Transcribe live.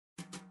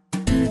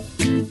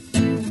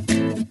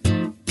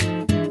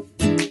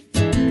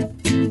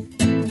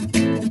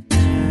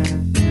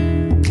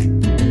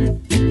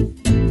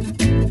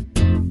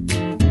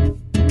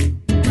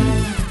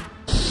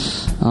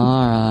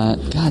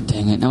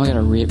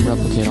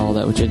replicate all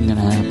that, which isn't going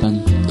to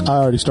happen. I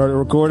already started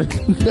recording.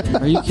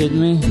 Are you kidding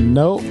me?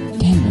 Nope.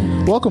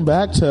 Damn it. Welcome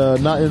back to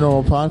Not Your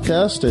Normal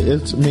Podcast.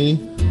 It's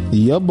me,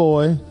 your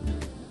boy,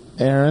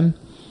 Aaron,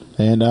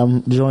 and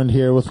I'm joined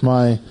here with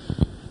my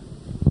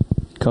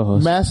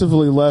Co-host.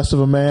 massively less of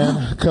a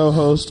man,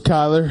 co-host,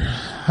 Kyler.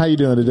 How you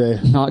doing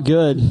today? Not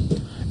good.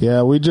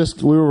 Yeah, we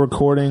were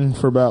recording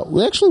for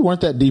we actually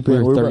weren't that deep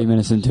in. We're 30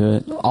 minutes into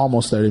it.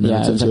 Almost 30 minutes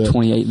Yeah, it was into like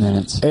 28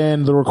 minutes.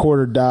 And the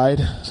recorder died.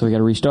 So we got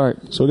to restart.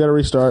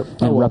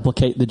 And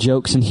replicate the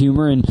jokes and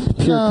humor and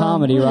pure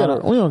comedy,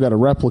 right? We don't got to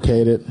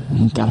replicate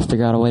it. Got to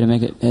figure out a way to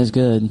make it as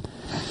good.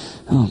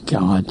 Oh,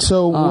 God.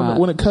 So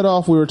when it cut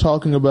off, we were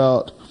talking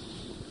about...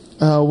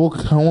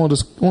 we'll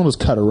just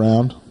cut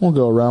around. We'll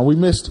go around. We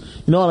missed...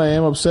 You know what? I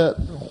am upset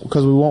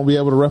because we won't be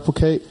able to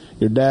replicate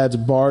your dad's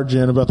barge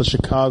in about the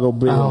Chicago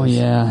Bears. Oh,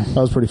 yeah.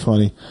 That was pretty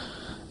funny.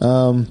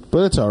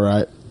 But it's all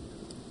right.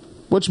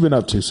 What you been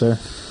up to, sir?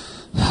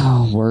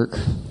 Oh, work.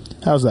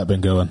 How's that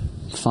been going?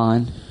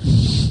 Fine.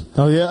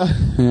 Oh, yeah?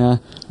 Yeah.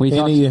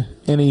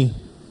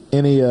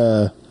 Any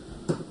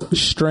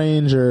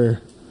strange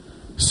or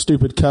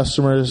stupid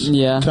customers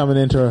coming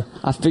into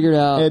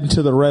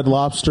the Red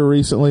Lobster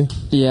recently?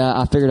 Yeah,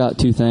 I figured out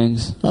two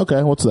things.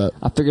 Okay, what's that?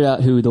 I figured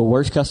out who the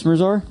worst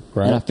customers are,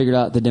 right. And I figured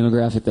out the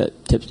demographic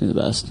that tips me the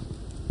best.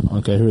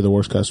 Okay, who are the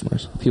worst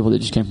customers? People that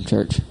just came from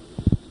church.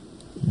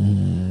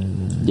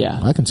 Yeah,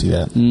 I can see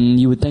that.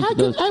 You would think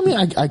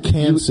I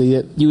can see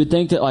it. You would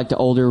think that like the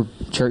older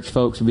church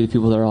folks would be the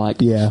people that are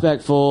like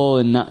respectful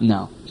and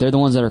no, they're the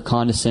ones that are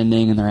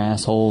condescending and they're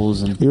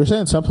assholes. And you were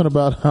saying something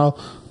about how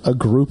a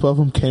group of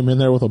them came in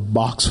there with a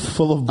box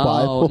full of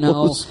Bibles.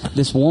 Oh, no.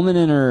 This woman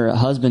and her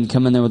husband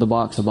come in there with a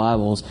box of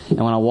Bibles,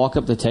 and when I walk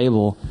up the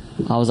table,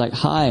 I was like,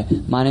 "Hi,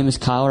 my name is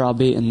Kyler.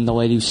 And the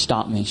lady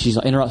stopped me. She's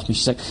like, interrupts me.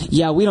 She's like,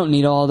 "Yeah, we don't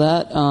need all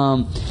that.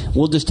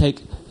 We'll just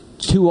take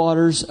 2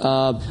 waters,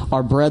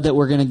 our bread that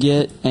we're going to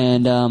get,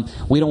 and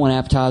we don't want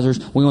appetizers.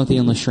 We want the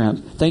endless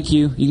shrimp. Thank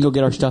you. You can go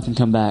get our stuff and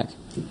come back."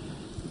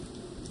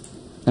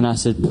 And I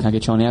said, "Can I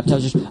get you on the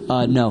appetizers?"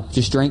 No,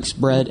 just drinks,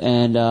 bread,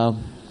 and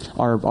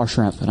our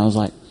shrimp. And I was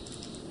like,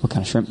 "What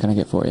kind of shrimp can I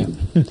get for you?"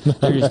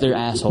 They're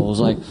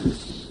assholes.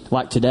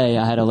 Like today,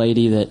 I had a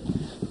lady that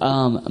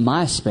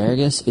my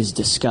asparagus is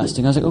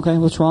disgusting. I was like, "Okay,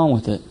 what's wrong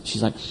with it?"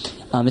 She's like,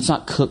 "It's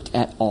not cooked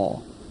at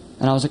all."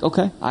 And I was like,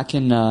 "Okay, I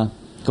can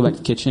go back to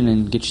the kitchen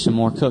and get you some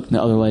more cooked." And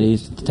the other lady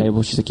at the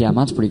table, she's like, "Yeah,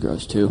 mine's pretty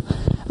gross too."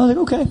 I was like,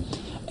 "Okay."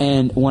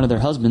 And one of their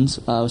husbands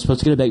was supposed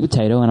to get a baked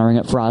potato, and I rang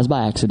up fries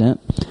by accident.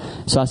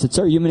 So I said,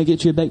 "Sir, you want me to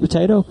get you a baked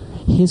potato?"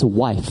 His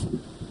wife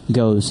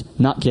goes,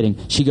 not kidding,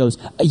 she goes,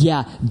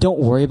 "Yeah, don't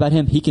worry about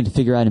him. He can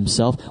figure out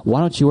himself. Why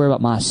don't you worry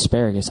about my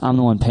asparagus? I'm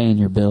the one paying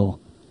your bill."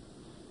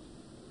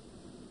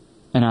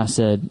 And I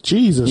said,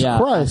 Jesus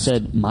Christ. I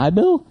said, "My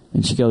bill?"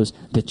 And she goes,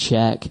 "The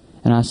check."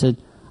 And I said,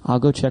 "I'll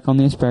go check on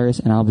the asparagus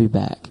and I'll be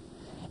back."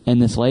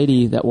 And this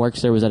lady that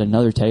works there was at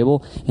another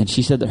table, and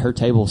she said that her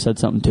table said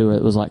something to her.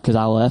 It was like, because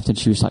I left and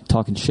she was like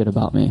talking shit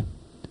about me.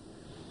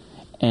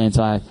 And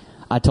so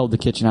I told the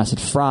kitchen, I said,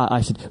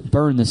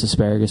 "Burn this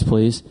asparagus,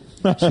 please."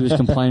 She was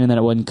complaining that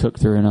it wasn't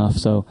cooked through enough,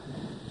 so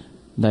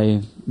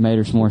they made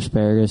her some more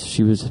asparagus.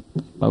 She was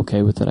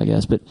okay with it, I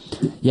guess. But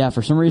yeah,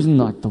 for some reason,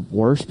 like the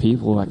worst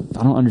people, like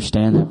I don't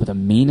understand that, but the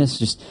meanest,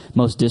 just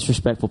most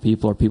disrespectful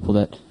people are people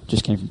that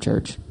just came from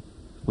church,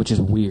 which is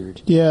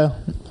weird. Yeah,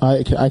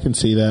 I can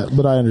see that,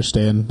 but I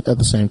understand at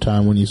the same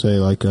time when you say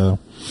like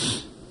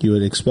you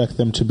would expect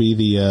them to be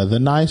the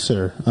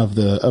nicer of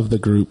the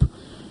group.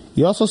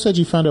 You also said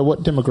you found out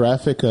what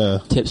demographic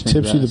tips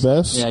you the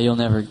best. Yeah, you'll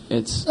never.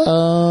 It's you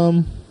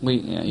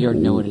already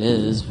know what it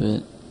is,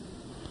 but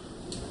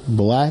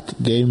black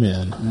gay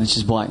men. It's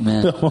just black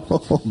men.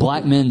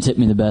 Black men tip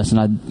me the best, and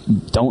I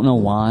don't know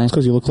why. It's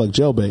because you look like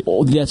jailbait.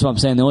 Oh, that's what I'm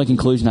saying. The only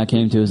conclusion I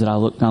came to is that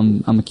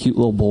I'm a cute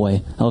little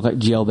boy. I look like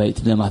jailbait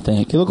to them, I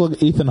think. You look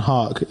like Ethan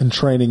Hawke in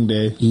Training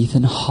Day.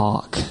 Ethan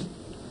Hawke.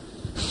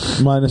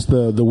 Minus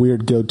the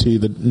weird goatee,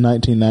 the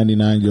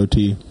 1999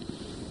 goatee.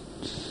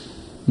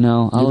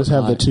 No, you just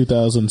have the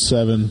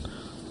 2007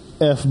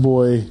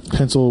 F-boy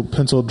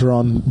pencil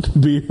drawn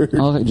beard. I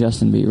look like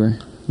Justin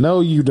Bieber. No,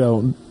 you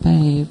don't.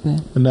 Baby.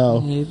 No.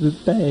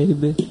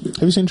 Baby.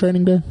 Have you seen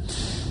Training Day?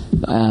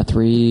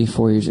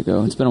 3-4 years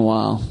ago. It's been a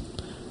while.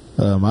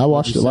 I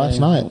watched it last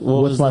night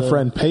with my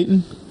friend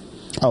Peyton.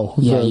 Oh,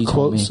 yeah, the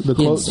quotes. The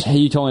quotes.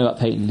 You told me about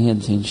Peyton. He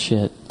hadn't seen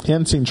shit. He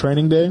hadn't seen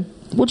Training Day,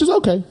 which is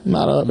okay.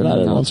 Not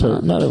everyone's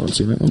heard. Not everyone's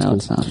seen it.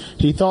 It's not.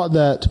 He thought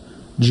that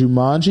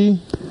Jumanji,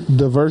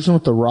 the version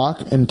with The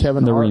Rock and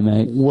Kevin Hart,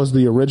 remake, was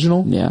the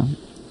original. Yeah.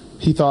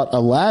 He thought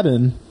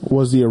Aladdin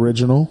was the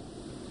original.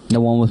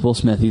 The one with Will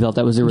Smith. He thought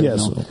that was the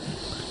original.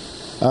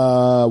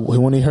 Yes.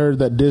 When he heard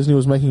that Disney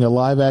was making a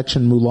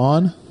live-action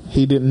Mulan,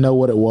 he didn't know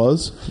what it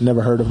was.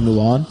 Never heard of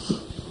Mulan.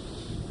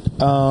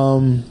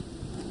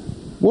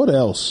 What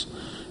else?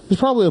 There's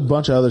probably a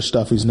bunch of other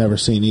stuff he's never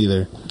seen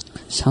either.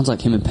 Sounds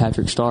like him and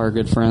Patrick Starr are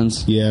good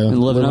friends. Yeah. And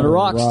living under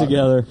rocks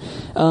together.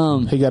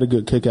 He got a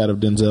good kick out of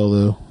Denzel,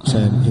 though,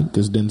 saying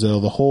because Denzel,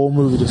 the whole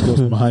movie just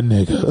goes behind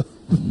nigga.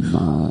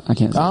 I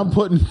can't say I'm that.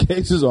 putting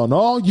cases on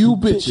all you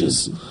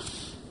bitches.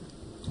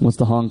 What's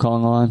the Hong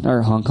Kong line?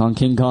 Or Hong Kong,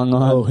 King Kong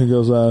line? Oh, he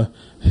goes,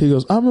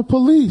 I'm a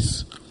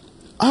police.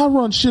 I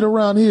run shit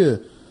around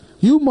here.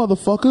 You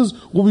motherfuckers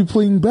will be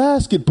playing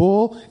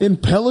basketball in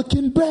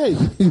Pelican Bay.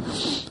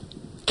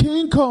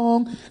 King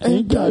Kong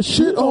ain't got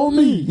shit on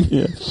me.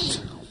 Yeah.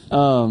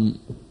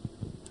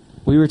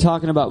 We were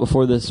talking about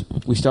before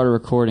we started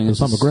recording. I'm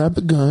going to grab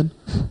the gun,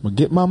 I'm going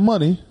to get my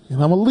money,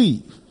 and I'm going to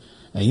leave.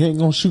 And you ain't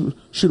going to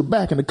shoot a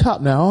back in the cop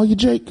now, are you,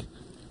 Jake?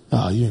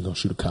 Oh, you ain't going to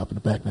shoot a cop in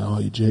the back now,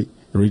 are you, Jake?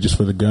 He reaches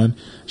for the gun,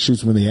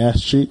 shoots him in the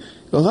ass cheek.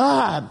 Goes,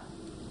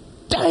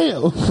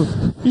 damn!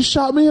 You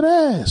shot me in the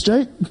ass,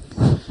 Jake.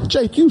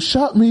 Jake, you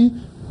shot me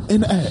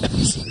in the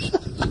ass.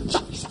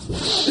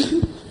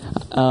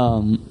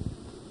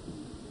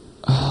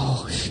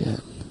 Oh shit!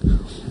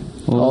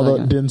 Although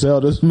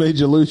Denzel just made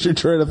you lose your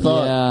train of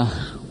thought. Yeah.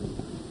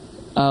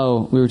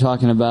 Oh, we were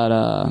talking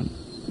about.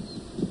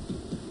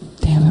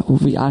 Damn it!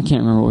 I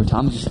can't remember what we were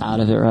talking. I'm just out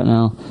of it right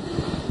now.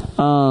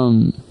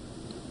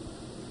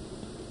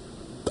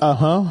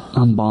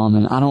 I'm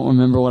bombing. I don't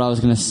remember what I was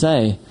going to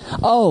say.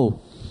 Oh,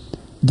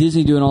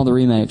 Disney doing all the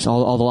remakes,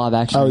 all the live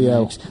action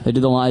remakes. Yeah. They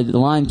did the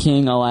Lion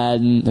King,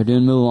 Aladdin. They're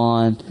doing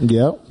Mulan.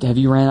 Yep. Have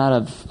you ran out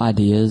of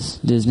ideas,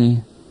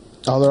 Disney?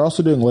 Oh, they're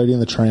also doing Lady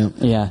and the Tramp.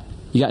 Yeah.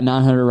 You got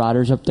 900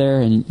 writers up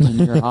there in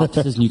your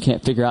offices, and you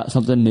can't figure out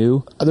something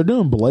new. They're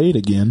doing Blade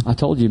again. I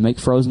told you, make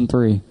Frozen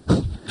 3.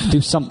 Do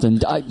something.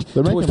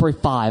 Toy Story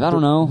 5. I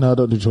don't know. No,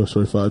 don't do Toy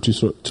Story 5.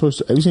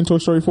 Have you seen Toy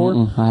Story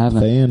 4? I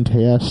haven't.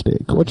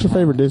 Fantastic. What's your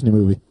favorite Disney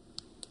movie?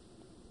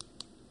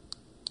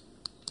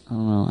 I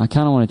don't know. I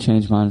kind of want to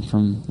change mine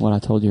from what I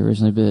told you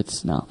originally, but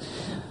it's no.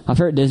 My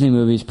favorite Disney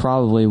movie is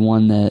probably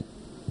one that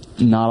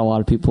not a lot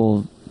of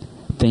people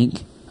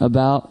think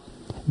about,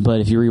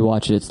 but if you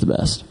rewatch it, it's the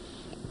best.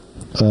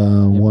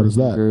 What is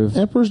that? Groove.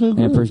 Emperor's New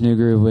Groove. Emperor's New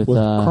Groove with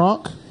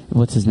Kronk.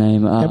 What's his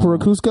name? Emperor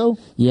Cusco.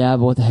 Yeah,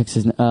 but what the heck's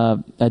his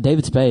name?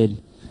 David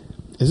Spade.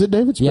 Is it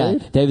David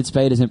Spade? Yeah, David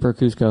Spade is Emperor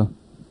Cusco.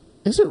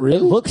 Is it really?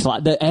 It looks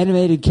like the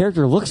animated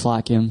character looks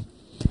like him.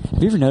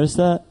 Have you ever noticed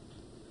that?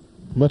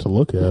 I'm about to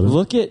look at it.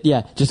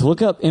 Just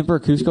look up Emperor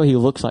Cusco. He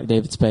looks like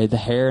David Spade, the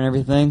hair and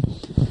everything.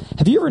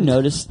 Have you ever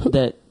noticed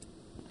that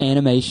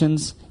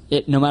animations,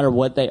 no matter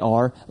what they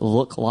are,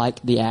 look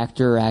like the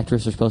actor or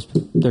actress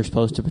they're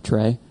supposed to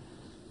portray?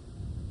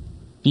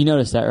 You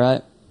noticed that,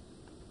 right?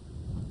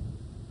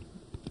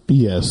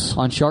 Yes.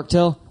 On Shark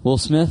Tale, Will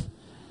Smith,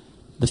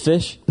 the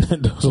fish,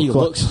 he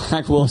looks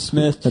like Will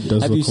Smith.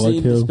 Have you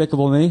seen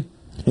Despicable Me?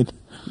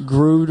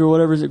 Grood or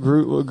whatever is it?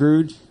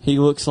 Grood. He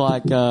looks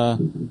like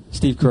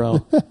Steve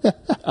Carell.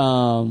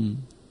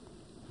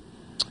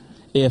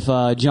 If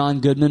John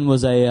Goodman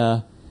was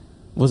a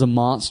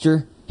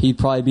monster, he'd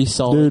probably be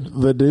Sully. Dude,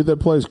 the dude that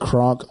plays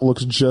Kronk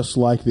looks just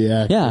like the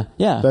actor.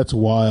 Yeah. That's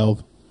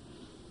wild.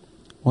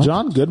 What?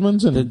 John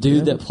Goodman's in the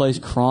dude that plays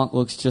Kronk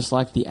looks just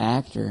like the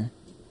actor.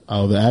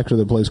 Oh, the actor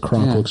that plays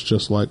Kronk looks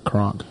just like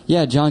Kronk.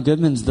 Yeah, John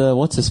Goodman's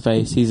what's his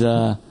face? He's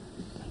the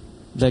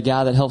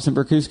guy that helps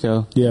Emperor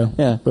Cusco. Yeah,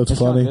 that's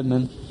funny. John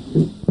Goodman.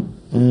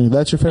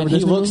 That's your favorite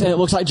Disney movie? And it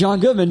looks like John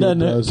Goodman,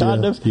 doesn't it?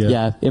 Kind of.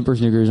 Yeah, Emperor's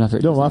New Groove is my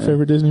favorite. You know what my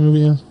favorite Disney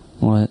movie is?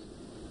 What?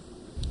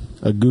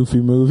 A Goofy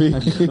movie.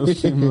 A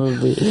Goofy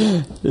movie.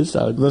 The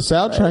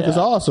soundtrack is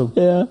awesome.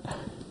 Yeah.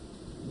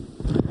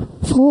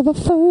 For the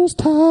first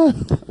time.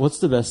 What's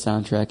the best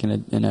soundtrack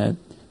in a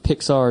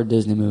Pixar or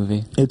Disney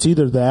movie? It's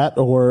either that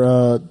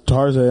or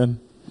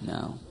Tarzan.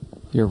 No,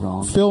 you're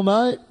wrong. Phil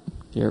Knight?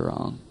 You're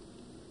wrong.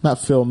 Not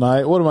Phil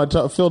Knight. What am I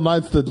talking? Phil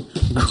Knight's the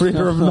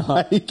creator of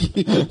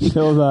Nike.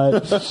 Phil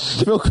Knight.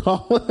 Phil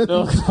Collins.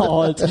 Phil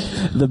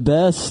Collins. The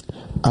best.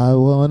 I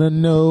want to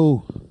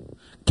know.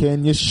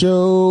 Can you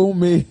show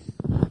me?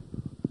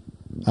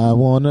 I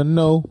want to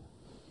know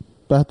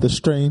about the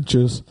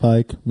strangers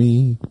like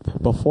me.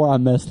 Before I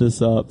mess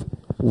this up,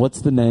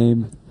 what's the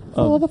name?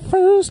 For the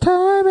first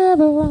time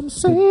ever, I'm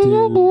saying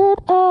it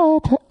eye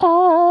to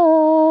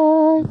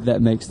eye.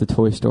 That makes the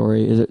Toy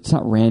Story. It's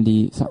not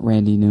Randy. It's not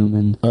Randy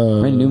Newman.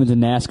 Randy Newman's a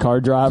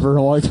NASCAR driver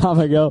a long time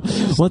ago.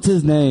 What's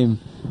his name?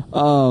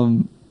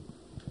 I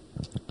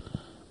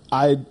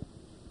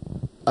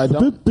don't. I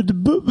don't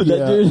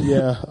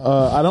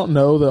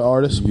know the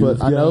artist,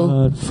 but I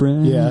know.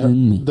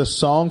 The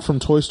song from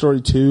Toy Story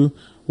 2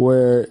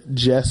 where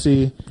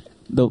Jessie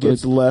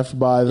gets left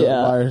by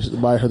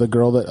the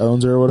girl that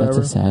owns her or whatever.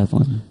 That's a sad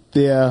one.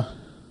 Yeah,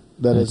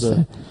 that's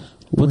a.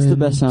 What's the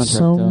best soundtrack?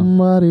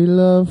 Somebody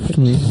loved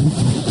me.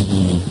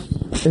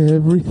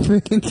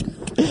 Everything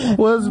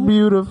was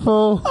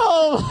beautiful.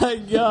 Oh my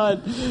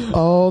God!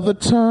 All the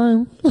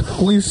time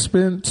we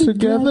spent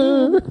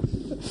together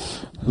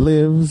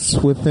lives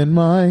within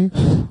my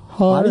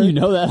heart. How do you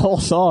know that whole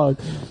song?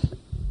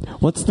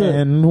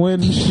 And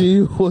when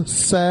she was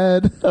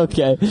sad,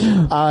 okay,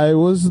 I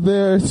was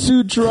there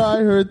to dry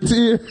her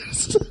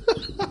tears.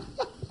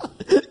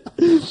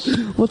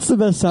 What's the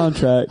best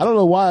soundtrack? I don't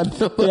know why.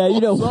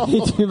 You know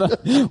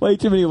way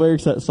too many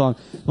lyrics to that song.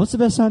 What's the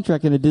best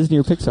soundtrack in a Disney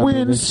or Pixar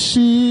movie? When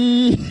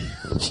she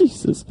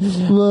Jesus.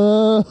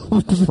 Love.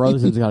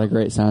 Frozen's got a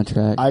great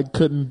soundtrack. I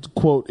couldn't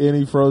quote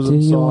any Frozen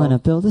Do you song. want to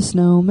build a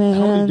snowman?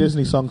 How many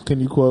Disney songs can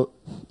you quote?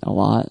 A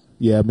lot.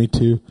 Yeah, me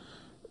too.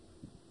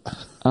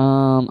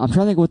 I'm trying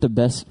to think what the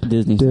best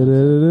Disney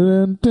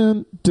song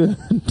is.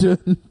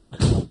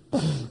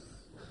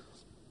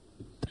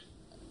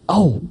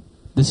 Oh,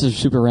 this is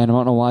super random. I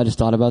don't know why I just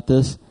thought about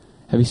this.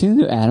 Have you seen the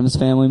new Addams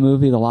Family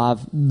movie, the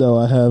live? No,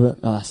 I haven't.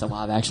 Oh, that's a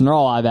live action. They're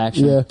all live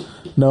action. Yeah.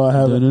 No, I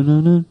haven't.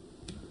 Dun-dun-dun-dun.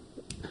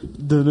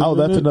 Oh,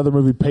 that's another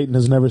movie Peyton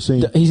has never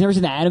seen. He's never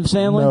seen the Addams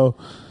Family? No.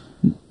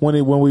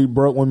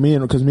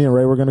 Because me and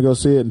Ray were going to go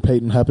see it, and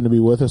Peyton happened to be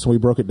with us, and we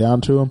broke it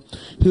down to him.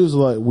 He was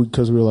like,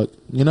 because we were like,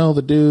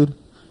 the dude,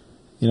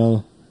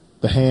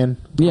 the hand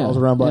crawls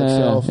around by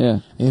itself. Yeah.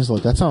 And he's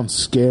like, that sounds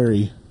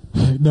scary.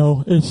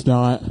 No, it's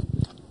not.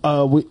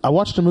 I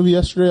watched a movie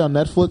yesterday on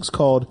Netflix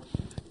called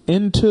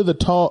In the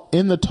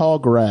Tall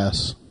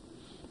Grass.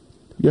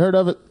 You heard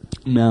of it?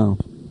 No.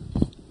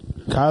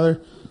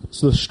 Kyler, it's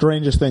the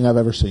strangest thing I've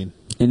ever seen.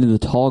 Into the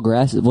Tall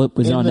Grass? What,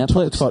 was it on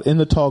Netflix? It's called In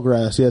the Tall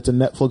Grass. Yeah, it's a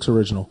Netflix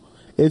original.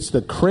 It's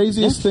the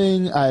craziest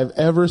thing I've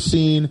ever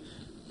seen,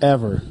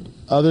 ever.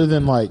 Other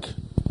than, like,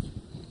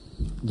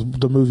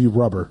 the movie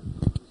Rubber.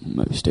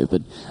 Maybe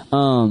stupid.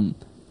 I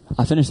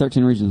finished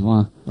 13 Reasons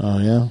Why. Oh,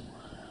 yeah?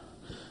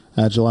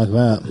 How'd you like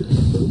that?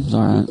 It's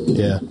alright.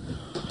 Yeah.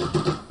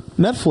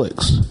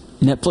 Netflix.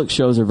 Netflix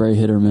shows are very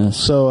hit or miss.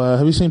 So,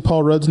 have you seen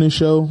Paul Rudd's new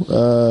show,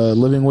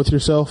 Living With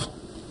Yourself?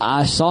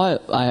 I saw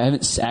it. I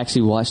haven't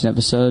actually watched an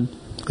episode.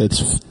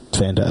 It's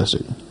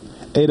fantastic.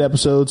 8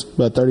 episodes,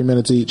 about 30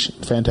 minutes each.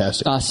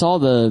 Fantastic. I saw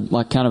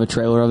kind of a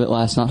trailer of it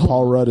last night.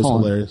 Paul Rudd is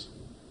hilarious.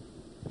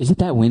 Is it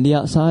that windy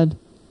outside?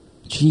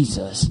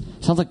 Jesus.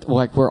 Sounds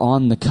like we're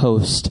on the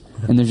coast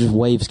and there's just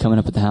waves coming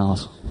up at the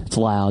house. It's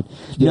loud.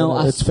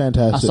 Yeah, it's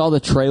fantastic. I saw the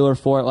trailer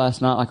for it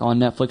last night, on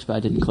Netflix, but I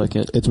didn't click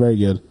it. It's very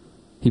good.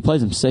 He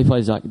plays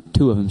like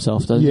 2 of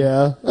himself, doesn't he?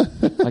 Yeah.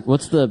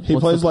 What's the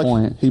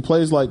point? He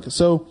plays like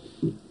so.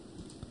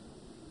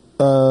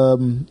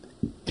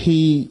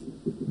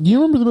 You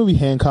remember the movie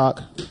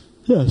Hancock?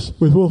 Yes,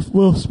 with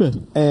Will Smith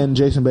and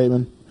Jason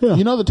Bateman. Yeah.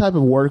 You know the type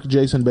of work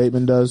Jason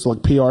Bateman does,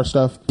 like PR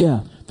stuff.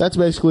 Yeah. That's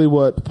basically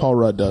what Paul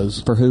Rudd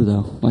does. For who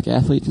though? Like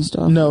athletes and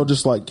stuff? No,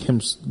 just like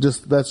him.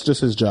 That's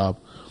just his job.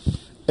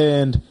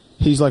 And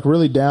he's like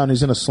really down.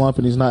 He's in a slump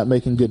and he's not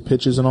making good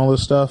pitches and all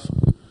this stuff.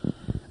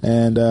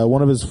 And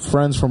one of his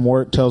friends from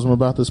work tells him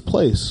about this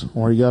place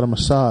where he got a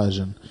massage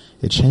and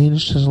it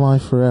changed his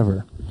life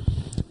forever.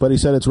 But he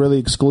said it's really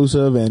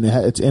exclusive and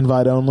it's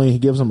invite only. He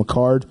gives him a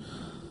card.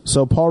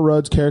 So Paul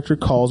Rudd's character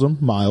calls him,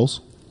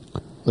 Miles.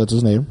 That's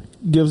his name.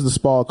 Gives the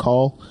spa a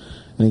call.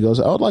 And he goes,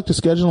 I would like to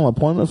schedule an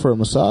appointment for a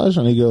massage.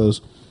 And he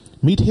goes,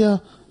 meet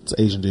here. It's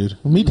an Asian dude.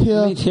 Meet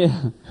here.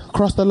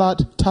 Across the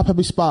lot. Top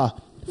Happy Spa.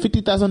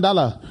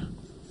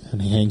 $50,000.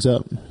 And he hangs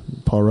up.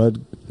 Paul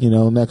Rudd,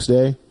 next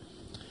day,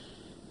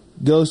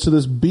 goes to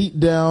this beat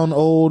down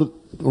old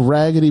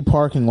raggedy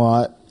parking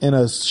lot in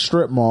a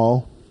strip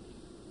mall.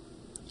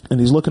 And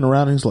he's looking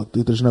around and he's like,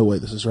 dude, there's no way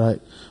this is right.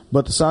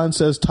 But the sign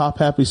says Top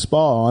Happy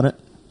Spa on it.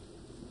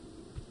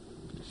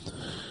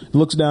 He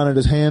looks down at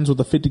his hands with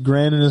the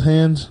 $50,000 in his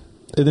hands.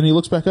 And then he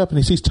looks back up and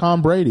he sees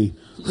Tom Brady.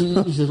 He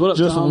says, what up,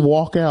 just Tom?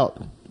 Walk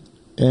out.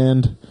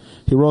 And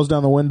he rolls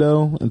down the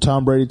window and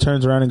Tom Brady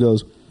turns around and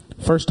goes,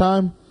 first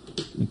time?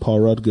 And Paul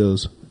Rudd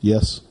goes,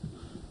 yes.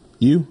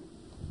 You?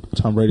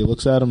 Tom Brady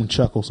looks at him and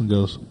chuckles and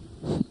goes,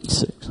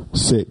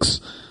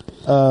 6.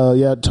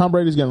 Yeah, Tom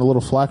Brady's getting a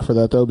little flack for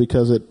that though,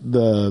 because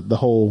the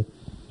whole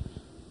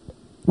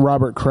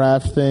Robert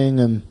Kraft thing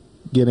and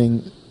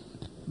getting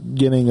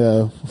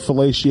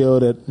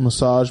fellatioed at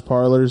massage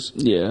parlors.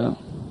 Yeah.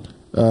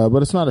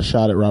 But it's not a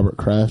shot at Robert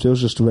Kraft. It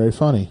was just very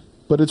funny.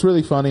 But it's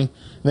really funny.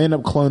 They end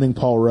up cloning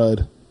Paul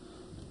Rudd,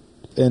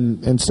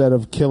 and instead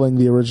of killing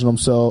the original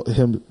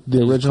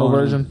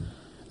version,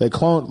 they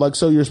clone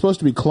so you're supposed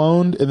to be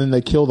cloned, and then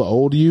they kill the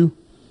old you.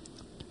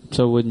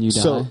 So wouldn't you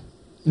die? So,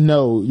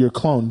 no, you're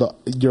cloned.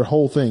 Your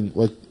whole thing,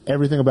 like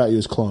everything about you,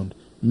 is cloned.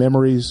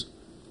 Memories,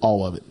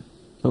 all of it.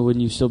 But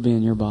wouldn't you still be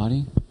in your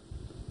body?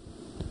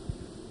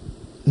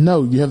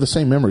 No, you have the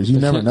same memories. You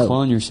never know.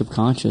 Clone your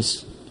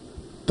subconscious.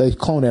 They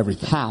clone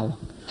everything. How?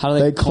 How do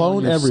they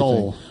clone your everything?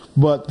 Soul?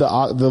 But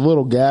the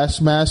little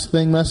gas mask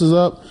thing messes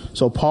up,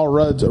 so Paul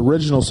Rudd's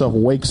original self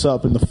wakes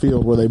up in the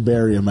field where they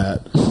bury him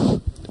at.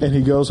 And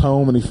he goes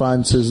home and he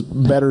finds his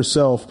better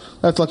self.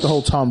 That's like the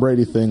whole Tom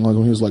Brady thing, like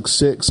when he was like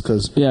 6,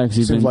 because it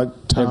seems like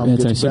Tom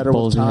gets better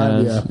with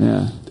time.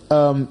 Yeah.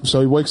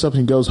 So he wakes up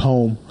and he goes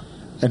home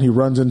and he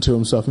runs into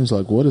himself and he's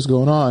like, what is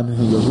going on? And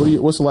he goes,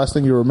 what's the last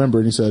thing you remember?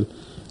 And he said,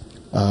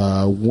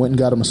 went and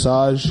got a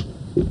massage,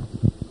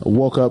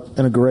 woke up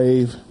in a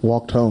grave,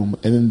 walked home.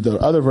 And then the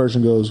other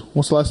version goes,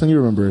 what's the last thing you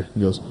remember? He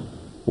goes,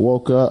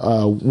 woke up,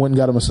 went and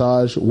got a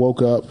massage,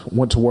 woke up,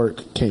 went to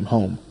work, came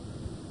home.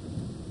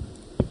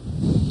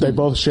 They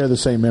both share the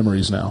same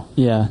memories now.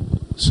 Yeah.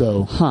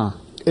 So,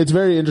 it's a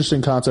very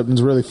interesting concept and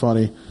it's really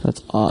funny.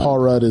 That's odd. Paul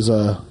Rudd's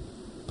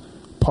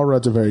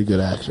a very good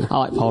actor. I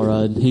like Paul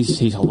Rudd. He's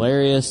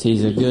hilarious.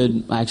 He's a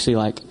good, actually,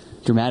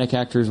 dramatic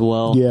actor as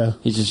well. Yeah.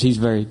 He's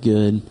very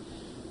good.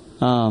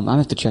 I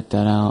have to check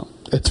that out.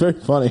 It's very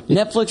funny.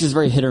 Netflix is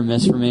very hit or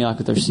miss for me, like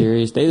with their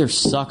series. They either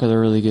suck or they're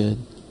really good.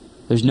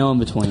 There's no in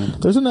between.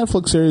 There's a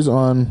Netflix series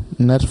on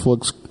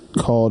Netflix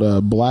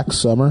called Black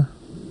Summer.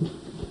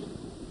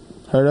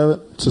 Heard of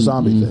it? It's a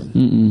zombie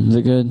thing. Is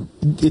it good?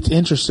 It's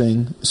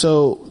interesting.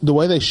 So the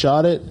way they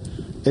shot it,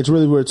 it's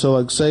really weird. So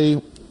like,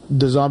 say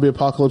the zombie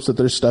apocalypse that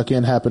they're stuck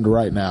in happened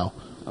right now,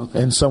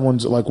 Okay. and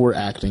someone's like, we're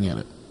acting in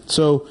it.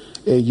 So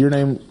your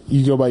name,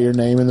 you go by your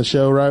name in the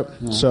show, right?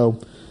 Yeah. So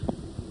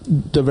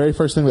the very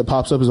first thing that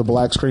pops up is a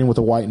black screen with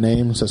a white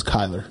name. It says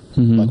Kyler,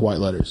 like white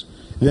letters.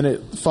 Then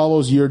it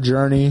follows your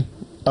journey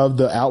of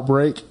the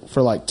outbreak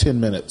for like 10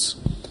 minutes.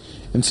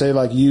 And say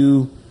like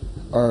you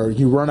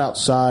run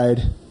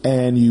outside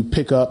and you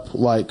pick up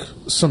like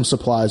some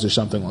supplies or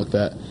something like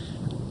that.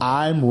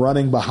 I'm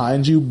running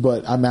behind you,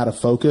 but I'm out of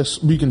focus.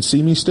 You can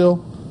see me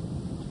still.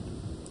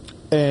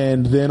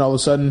 And then all of a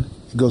sudden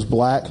it goes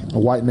black. A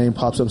white name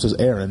pops up and says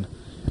Aaron.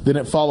 Then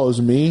it follows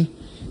me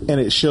and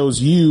it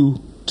shows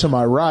you to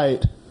my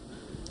right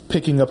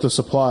picking up the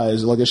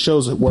supplies. Like it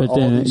shows where But all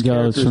then these it goes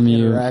characters from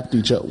you.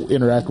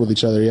 interact with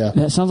each other. Yeah.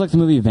 That sounds like the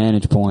movie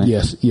Vantage Point.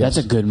 Yes. That's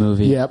a good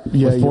movie. Yep. Yeah,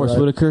 With you're Forrest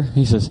right. Whitaker.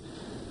 He says,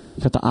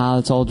 got the eye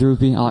that's all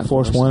droopy. I like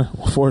Forrest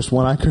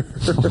Whitaker.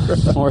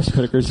 Forrest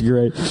Whitaker's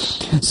great.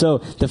 So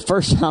the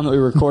first time that we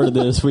recorded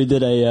this, we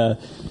did a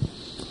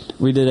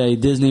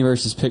Disney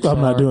versus Pixar.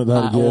 I'm not doing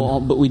that again. Well,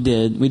 but we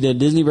did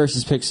Disney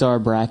versus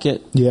Pixar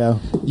bracket. Yeah.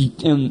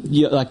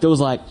 Like there was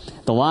like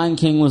The Lion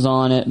King was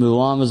on it,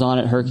 Mulan was on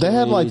it, Hercules. They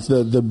had like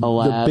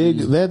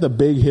the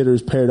big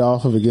hitters paired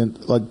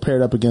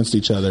up against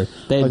each other.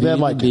 They had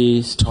like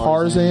Beast,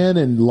 Tarzan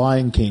and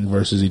Lion King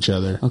versus each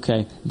other.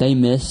 Okay, they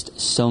missed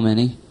so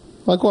many.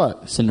 Like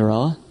what?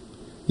 Cinderella,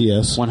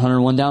 Yes.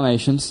 101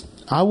 Dalmatians.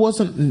 I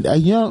wasn't.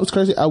 It's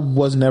crazy. I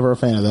was never a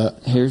fan of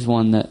that. Here's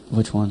one that.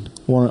 Which one?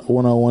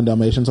 101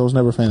 Dalmatians. I was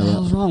never a fan of that. What the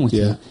hell's wrong with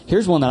Yeah. you?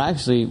 Here's one that I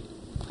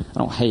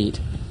don't hate.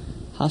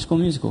 High School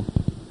Musical.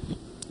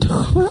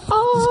 We're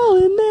all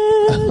in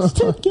this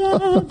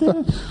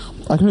together.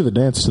 I can do the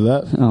dance to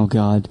that. Oh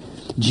God,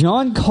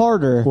 John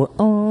Carter. We're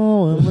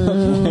all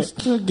in this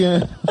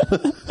together.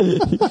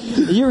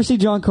 You ever see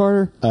John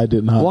Carter? I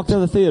did not. Walked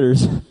out of the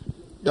theaters.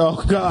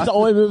 Oh God. It's the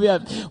only movie Well,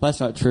 that's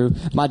not true.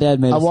 My dad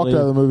made us I walked leave.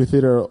 out of the movie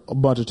theater a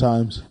bunch of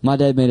times. My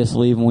dad made us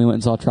leave when we went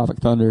and saw Tropic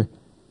Thunder.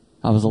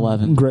 I was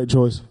 11. Great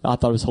choice. I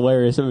thought it was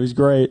hilarious. It was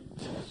great.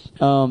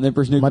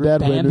 Emperor's New My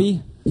Groove, dad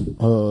Bambi,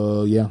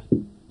 Yeah.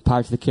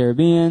 Pirates of the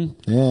Caribbean,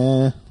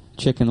 Yeah.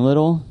 Chicken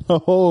Little,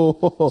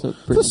 Oh, So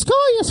the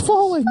sky is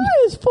falling.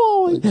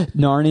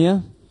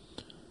 Narnia,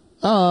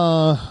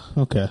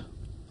 Okay.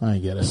 I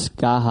get it.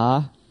 Sky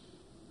High.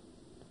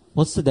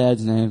 What's the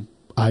dad's name?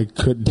 I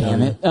couldn't tell Damn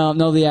you. it.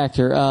 No, the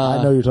actor.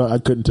 I know you're talking. I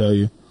couldn't tell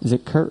you. Is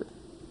it Kurt?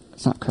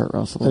 It's not Kurt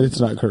Russell. It's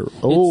not Kurt.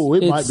 Oh,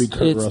 it might be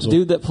Kurt it's Russell.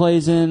 dude that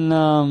plays in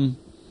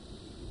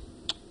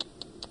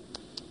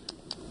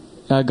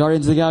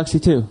Guardians of the Galaxy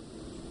 2.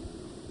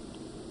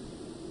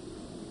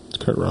 It's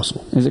Kurt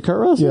Russell. Is it Kurt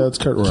Russell? Yeah, it's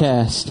Kurt Russell.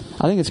 Cast.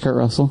 I think it's Kurt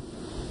Russell.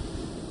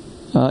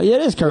 Yeah,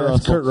 it is Kurt Yeah, Russell.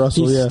 it's Kurt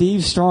Russell, He's yeah.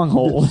 Steve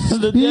Stronghold.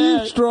 The Steve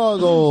dad.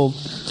 Stronghold.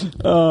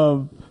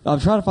 I'm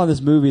trying to find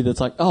this movie that's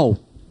like,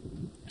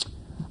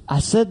 I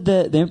said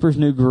that The Emperor's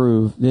New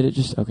Groove. Did it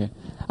just... Okay.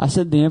 I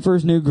said The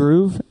Emperor's New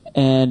Groove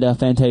and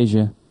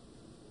Fantasia.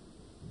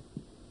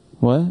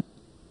 What?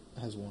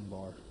 Has one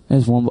bar.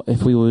 There's one.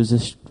 If we lose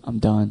this, I'm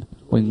done.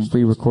 We can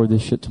re-record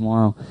this shit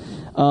tomorrow.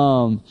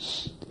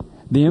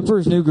 The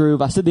Emperor's New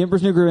Groove. I said The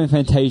Emperor's New Groove and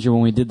Fantasia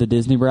when we did the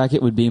Disney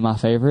bracket would be my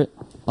favorite.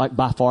 Like,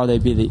 by far,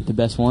 they'd be the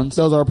best ones.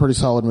 Those are pretty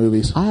solid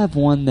movies. I have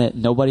one that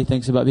nobody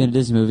thinks about being a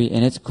Disney movie,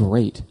 and it's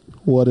great.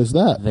 What is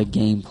that? The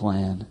Game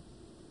Plan.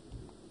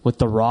 With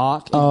The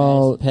Rock and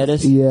Oh, Madison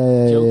Pettis.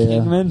 yeah, Joe yeah.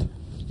 Kingman.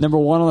 Number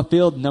one on the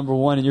field, number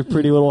one in Your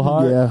Pretty Little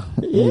Heart.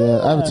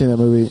 Yeah. I haven't seen that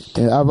movie.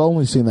 Yeah, I've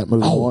only seen that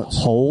movie Oh, once.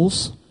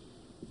 Holes.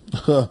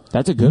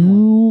 That's a good one.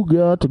 You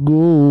got to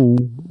go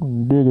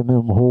digging them He's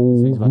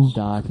about holes. to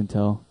die, I can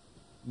tell.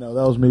 No,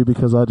 that was me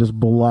because I just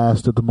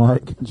blasted the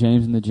mic.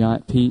 James and the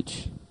Giant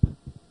Peach.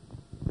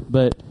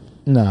 But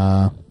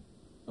Nah.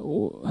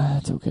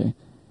 that's okay.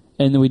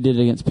 And then we did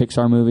it against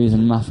Pixar movies,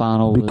 and my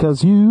final was...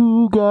 Because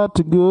you got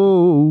to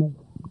go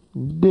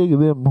dig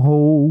them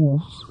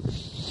holes.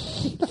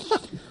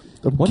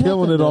 I'm What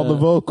killing happened it on to- the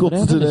vocals what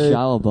happened today. to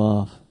Shia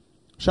LaBeouf?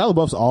 Shia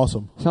LaBeouf's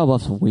awesome. Shia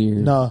LaBeouf's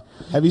weird. No,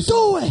 have you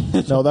seen?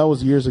 No, that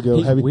was years ago.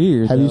 He's have you,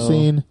 weird, Have you though.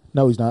 seen?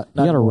 No, he's not. He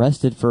got anymore.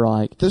 arrested for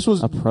like This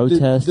was a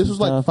protest. This was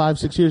and like stuff.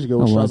 5-6 years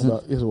ago. Oh, Shia was it?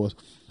 LaBeouf. Yes, it was.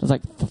 It was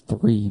like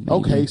 3. Maybe.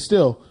 Okay,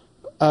 still,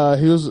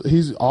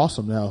 he's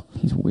awesome now.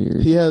 He's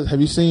weird. He has.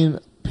 Have you seen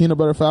Peanut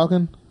Butter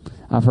Falcon?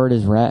 I've heard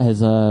his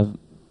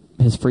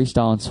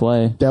freestyle and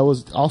Sway. That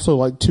was also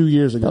like 2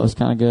 years ago. That was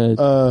kind of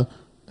good.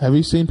 Have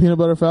you seen Peanut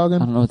Butter I Falcon?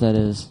 don't know what that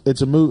is.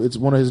 It's a movie. It's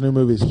one of his new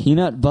movies.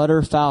 Peanut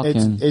Butter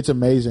Falcon. It's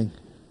amazing.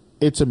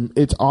 It's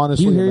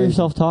honestly. Do you hear amazing.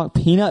 yourself talk?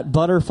 Peanut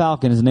Butter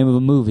Falcon is the name of a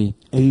movie.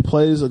 He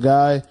plays a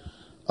guy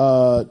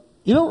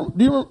Do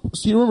you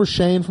remember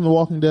Shane from The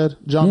Walking Dead?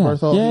 John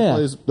Berthel. Yeah. He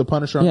plays the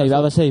Punisher. Yeah, I was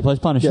about to say he plays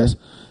Punisher. Yes.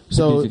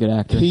 So he's a good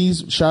actor.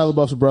 He's Shia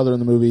LaBeouf's brother in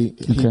the movie.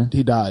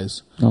 He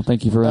dies. Oh,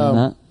 thank you for running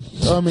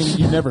that. I mean,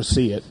 you never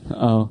see it.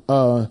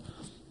 Oh.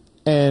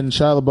 And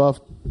Shia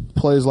LaBeouf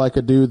plays like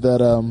a dude that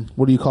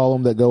what do you call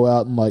them that go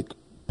out and like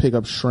pick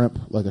up shrimp,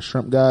 like a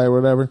shrimp guy or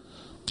whatever.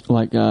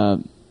 Like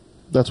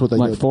that's what they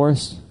like do.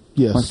 Forrest.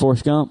 Yes. Like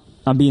Forrest Gump.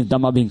 I'm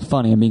not being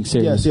funny. I'm being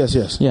serious.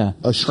 Yes. Yeah.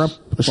 A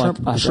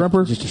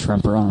shrimper. Just a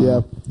shrimper. I don't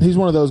know. He's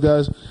one of those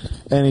guys,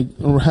 and he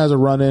has a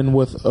run-in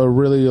with a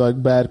really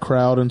like bad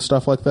crowd and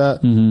stuff like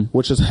that,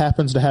 which just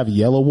happens to have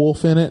Yellow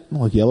Wolf in it.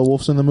 Like Yellow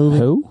Wolf's in the movie.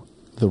 Who?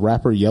 The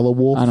rapper Yellow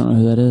Wolf. I don't know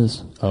who that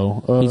is.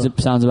 Oh, he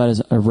sounds about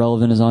as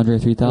irrelevant as Andre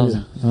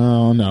 3000.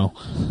 Oh no,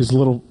 he's a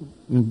little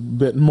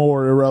bit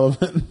more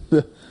irrelevant.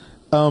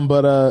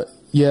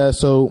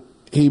 So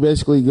he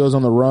basically goes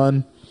on the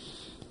run.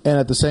 And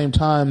at the same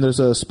time, there's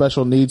a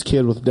special needs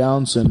kid with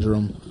Down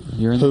syndrome.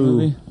 You're in the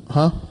movie?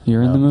 Huh?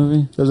 You're in the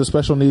movie? There's a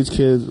special needs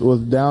kid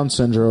with Down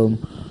syndrome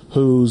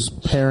whose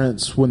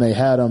parents, when they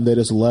had him, they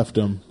just left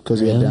him because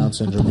he had Down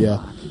syndrome.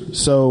 Yeah.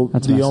 So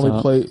That's the messed only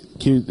up. place,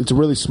 it's a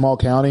really small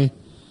county,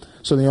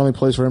 so the only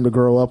place for him to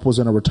grow up was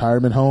in a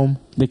retirement home.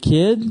 The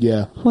kid?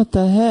 Yeah. What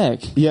the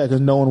heck? Yeah, because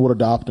no one would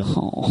adopt him.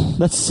 Oh,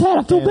 that's sad.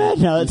 I feel bad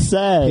now. That's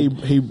sad.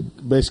 He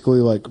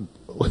basically, like,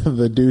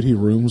 the dude he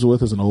rooms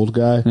with is an old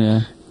guy.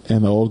 Yeah.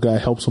 And the old guy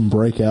helps him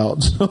break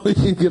out so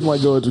he can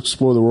like go and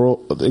explore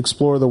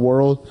the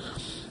world.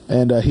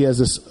 And he has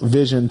this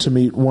vision to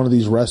meet one of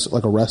these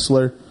like a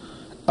wrestler,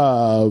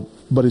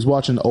 but he's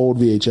watching old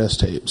VHS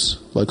tapes,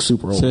 like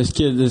super old. So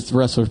this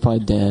wrestler's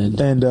probably dead,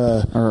 and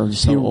or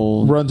just so he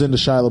old. runs into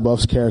Shia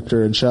LaBeouf's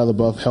character, and Shia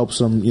LaBeouf helps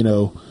him,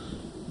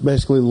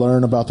 basically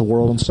learn about the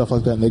world and stuff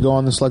like that. And they go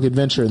on this like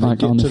adventure, and like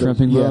they get on to the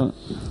shrimping boat.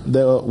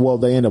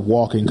 They end up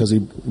walking because he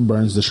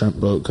burns the shrimp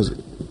boat because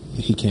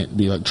he can't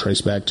be like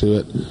traced back to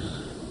it.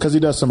 Because he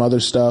does some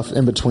other stuff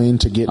in between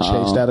to get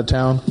chased out of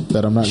town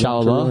that I'm not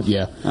Shia going LaBeouf? to.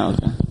 Yeah. Oh,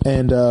 okay.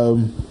 And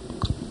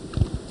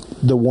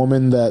the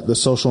woman the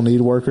social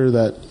need worker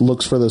that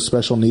looks for the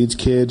special needs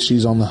kid,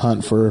 she's on the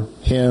hunt for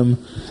him.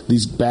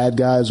 These bad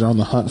guys are on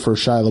the hunt for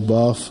Shia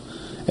LaBeouf.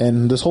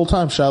 And this whole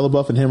time, Shia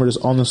LaBeouf and him are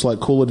just on this like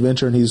cool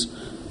adventure, and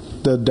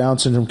the Down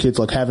syndrome kid's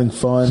like having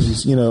fun.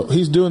 He's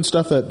he's doing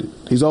stuff that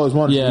he's always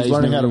wanted. Yeah, he's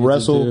learning how to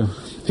wrestle.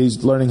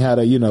 He's learning how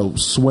to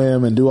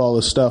swim and do all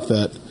this stuff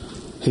that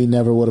he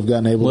never would have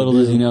gotten able Little to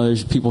do. does he know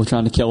there's people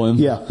trying to kill him.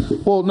 Yeah.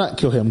 Well, not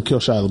kill him, kill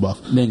Shia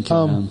LaBeouf. Then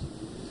kill him.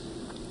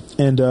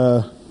 And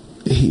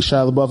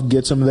Shia LaBeouf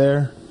gets him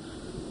there,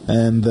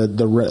 and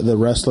the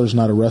wrestler's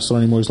not a wrestler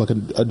anymore. He's like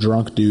a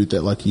drunk dude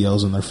that like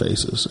yells in their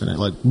faces, and it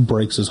like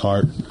breaks his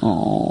heart.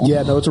 Oh.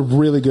 Yeah, no, it's a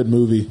really good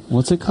movie.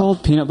 What's it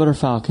called? Peanut Butter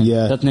Falcon.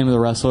 Yeah. That's the name of the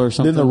wrestler or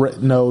something?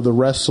 Then the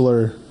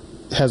wrestler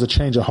has a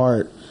change of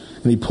heart,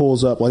 and he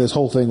pulls up, like his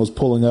whole thing was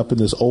pulling up in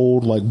this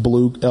old like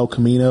blue El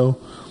Camino,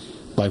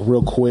 like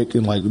real quick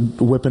and like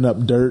whipping up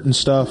dirt and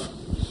stuff.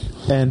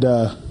 And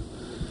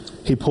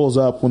he pulls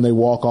up when they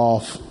walk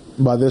off.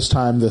 By this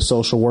time, the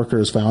social worker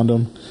has found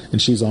him,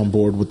 and she's on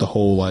board with the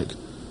whole like,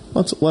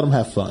 let them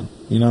have fun,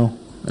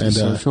 And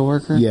social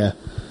worker? Yeah.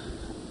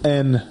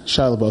 And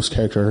Shia LaBeouf's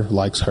character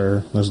likes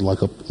her. There's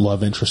like a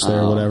love interest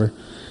there or whatever.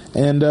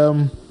 And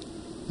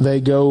they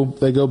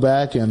go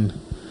back and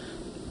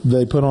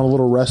they put on a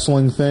little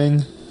wrestling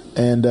thing,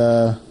 and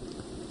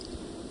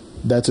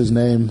that's his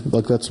name.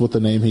 Like that's what the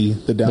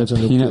Down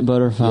syndrome Peanut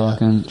Butter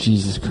Falcon. Yeah.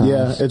 Jesus Christ.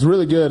 Yeah, it's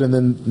really good. And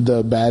then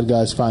the bad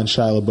guys find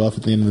Shia LaBeouf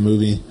at the end of the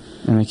movie,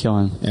 and they kill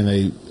him. And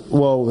he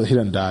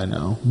doesn't die,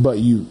 no. But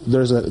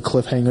there's a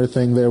cliffhanger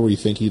thing there where you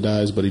think he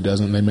dies, but he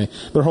doesn't.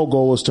 Their whole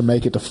goal was to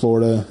make it to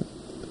Florida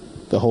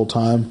the whole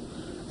time,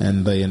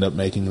 and they end up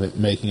making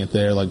it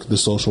there. Like the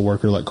social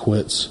worker like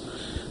quits,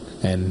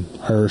 and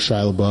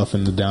Shia LaBeouf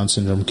and the Down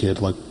syndrome kid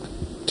like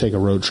take a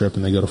road trip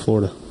and they go to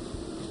Florida.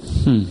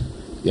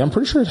 Yeah, I'm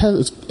pretty sure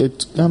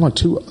it's got like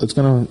two. It's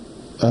gonna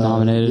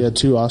nominated. Yeah,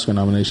 2 Oscar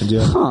nominations.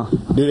 Yeah,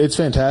 dude, it's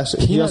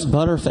fantastic. Peanut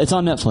Butter. It's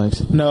on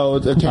Netflix. No,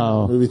 it came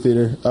out in the movie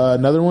theater.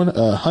 Another one,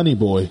 Honey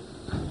Boy.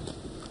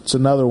 It's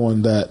another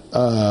one that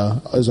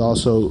is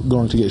also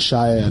going to get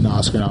Shia an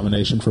Oscar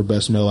nomination for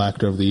Best Male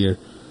Actor of the Year.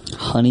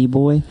 Honey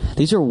Boy.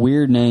 These are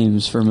weird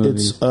names for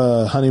movies. It's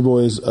Honey Boy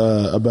is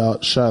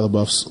about Shia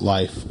LaBeouf's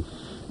life,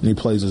 and he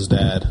plays his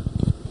dad.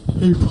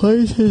 He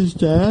plays his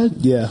dad?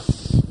 Yeah.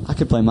 I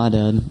could play my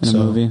dad in a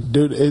movie.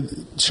 Dude,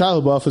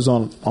 Shia LaBeouf is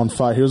on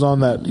fire. He was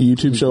on that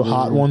YouTube show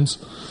Hot Ones.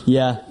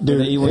 Yeah.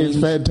 Dude, it's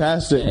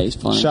fantastic. Yeah, he's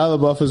funny. Shia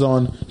LaBeouf is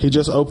on. He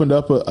just opened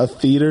up a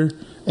theater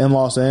in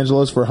Los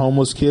Angeles for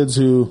homeless kids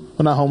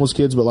not homeless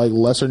kids, but like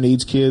lesser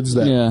needs kids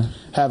that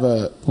have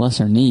a...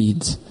 Lesser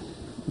needs?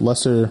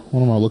 Lesser...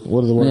 What am I looking...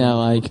 What are the words? Yeah,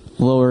 like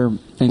lower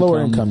income.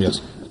 Lower income, yes.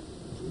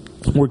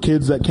 Where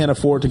kids that can't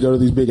afford to go to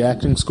these big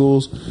acting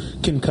schools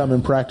can come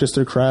and practice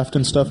their craft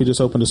and stuff. He just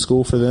opened a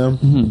school for them.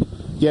 Mm-hmm.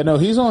 Yeah, no,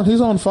 he's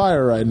on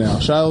fire right now.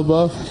 Shia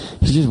LaBeouf.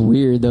 He's just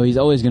weird, though. He's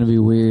always going to be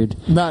weird.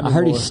 Not anymore. I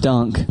heard he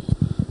stunk.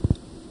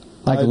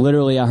 Like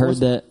literally, I heard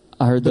that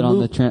on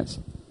the trans.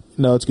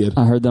 No, it's good.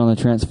 I heard that on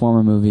the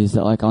Transformer movies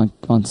that like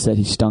on set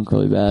he stunk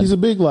really bad. He's a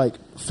big like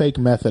fake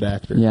method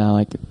actor. Yeah,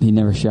 like he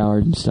never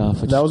showered and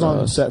stuff. That was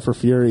on set for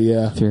Fury.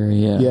 Yeah, Fury.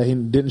 Yeah, yeah. He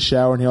didn't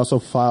shower, and he also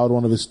filed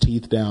one of his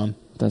teeth down.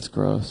 That's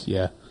gross.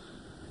 Yeah,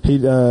 I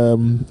think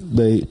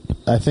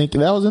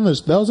that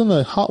was in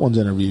the Hot Ones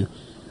interview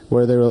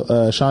where they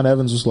were. Sean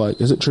Evans was like,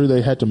 "Is it true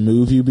they had to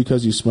move you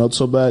because you smelled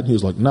so bad?" And he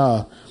was like,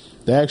 "Nah,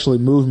 they actually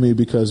moved me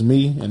because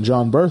me and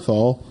John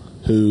Berthal,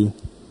 who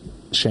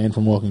Shane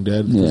from Walking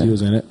Dead, because he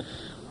was in it,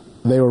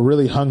 they were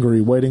really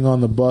hungry, waiting on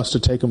the bus to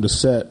take them to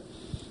set,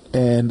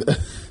 and."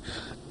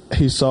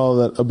 He saw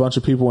that a bunch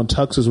of people in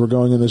tuxes were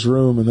going in this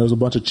room, and there was a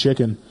bunch of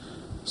chicken.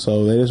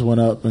 So they just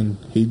went up, and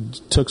he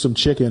took some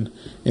chicken,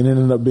 and it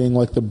ended up being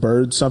like the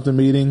bird something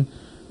meeting,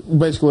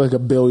 basically like a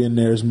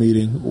billionaires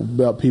meeting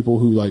about people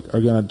who like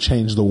are going to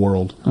change the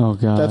world. Oh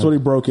god, that's what he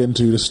broke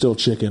into to steal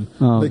chicken.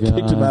 Oh, they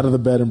kicked him out of the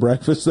bed and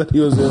breakfast that he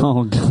was in.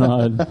 Oh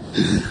god,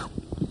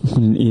 what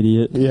an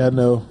idiot. Yeah,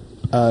 no,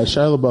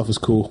 Shia LaBeouf is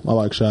cool. I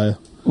like Shia.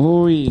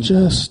 Oy.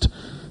 Just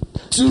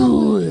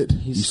do it.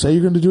 You say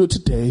you're going to do it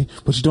today,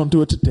 but you don't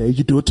do it today.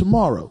 You do it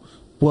tomorrow.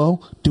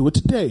 Well, do it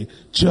today.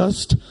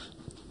 Just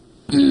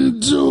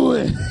do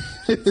it.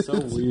 It's so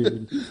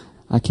weird.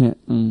 I can't.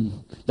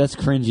 That's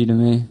cringy to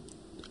me.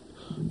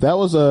 That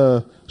was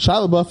Shia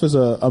LaBeouf is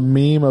a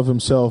meme of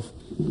himself.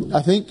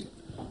 I think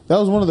that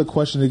was one of the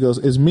questions. He goes,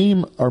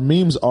 "Are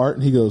memes art?"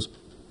 And he goes,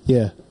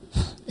 "Yeah.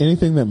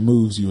 Anything that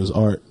moves you is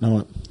art." And I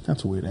went,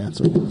 "That's a weird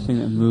answer." Anything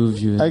that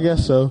moves you. I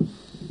guess so.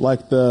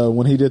 Like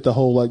when he did the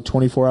whole like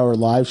 24-hour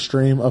live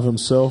stream of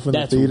himself in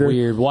the theater. That's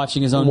weird.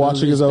 Watching his own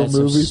movies. That's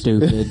so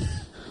stupid.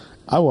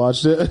 I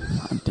watched it.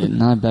 I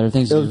didn't. I had better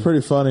things to do. It was pretty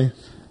funny.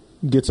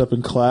 Gets up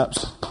and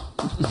claps.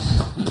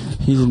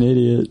 He's an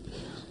idiot.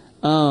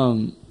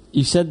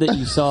 You said that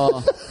you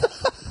saw.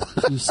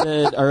 You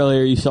said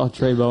earlier you saw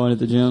Trey Bowen at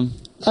the gym.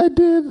 I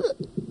did.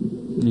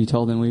 And you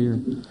told him we were.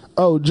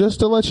 Oh, just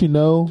to let you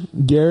know,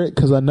 Garrett,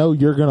 because I know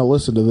you're going to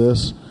listen to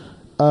this.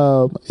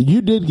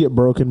 You did get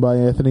broken by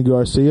Anthony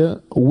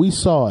Garcia. We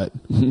saw it.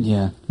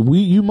 Yeah.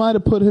 You might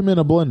have put him in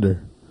a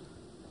blender.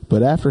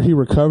 But after he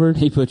recovered...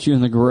 He put you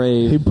in the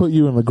grave. He put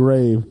you in the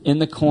grave. In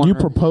the corner. You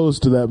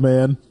proposed to that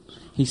man.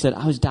 He said,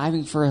 I was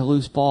diving for a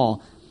loose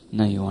ball.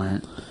 No, you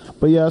weren't.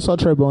 But yeah, I saw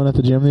Trey Bowen at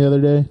the gym the other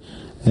day.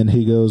 And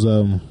he goes,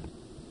 we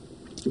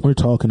were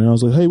talking. And I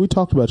was like, hey, we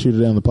talked about you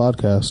today on the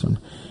podcast. And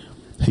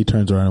he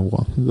turns around and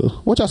goes,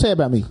 what y'all say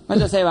about me? What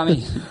y'all say about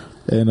me?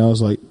 And I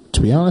was like,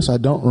 to be honest, I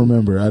don't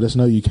remember. I just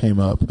know you came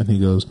up. And he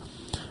goes,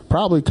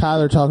 probably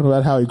Kyler talking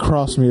about how he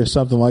crossed me or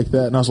something like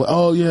that. And I was like,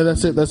 oh, yeah,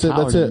 that's it.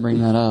 Kyler didn't bring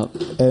that up.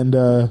 And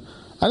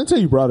I didn't say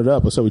you brought it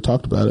up. I said we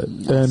talked about it.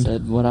 I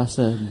said what I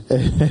said.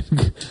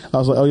 And I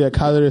was like, oh, yeah,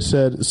 Kyler just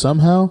said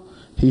somehow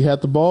he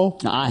had the ball.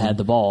 No, I had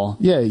the ball.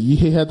 Yeah,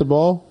 he had the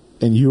ball,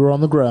 and you were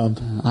on the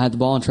ground. I had the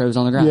ball, and Trey was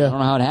on the ground. Yeah. I don't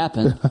know how it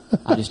happened.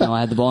 I just know I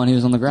had the ball, and he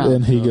was on the ground.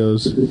 And he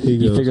goes,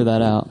 you figure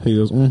that out. He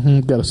goes,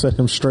 got to set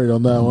him straight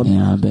on that one.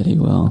 Yeah, I bet he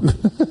will.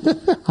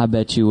 I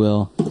bet you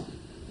will.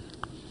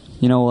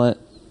 You know what?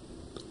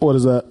 What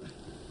is that?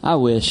 I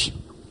wish.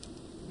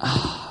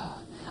 I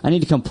need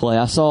to come play.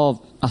 I saw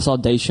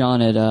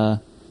Deshaun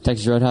at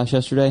Texas Roadhouse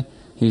yesterday.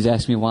 He was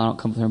asking me why I don't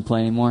come up there and play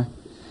anymore.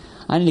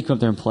 I need to come up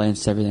there and play and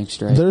set everything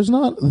straight. There's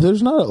not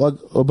like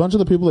a bunch of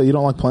the people that you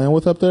don't like playing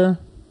with up there.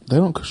 They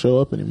don't show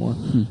up anymore.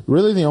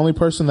 Really, the only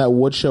person that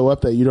would show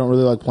up that you don't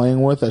really like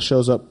playing with that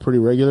shows up pretty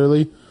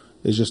regularly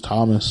is just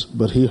Thomas,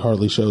 but he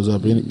hardly shows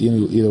up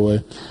either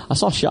way. I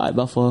saw Shy at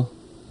Buffalo.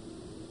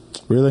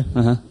 Really?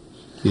 Uh-huh.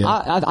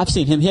 Yeah. I've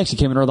seen him. He actually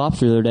came into our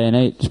lobster the other day and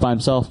ate just by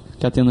himself.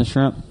 Got the endless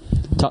shrimp.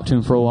 Talked to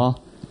him for a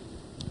while.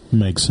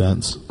 Makes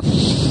sense.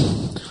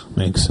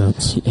 Makes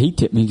sense. He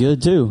tipped me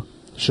good, too.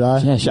 Shy?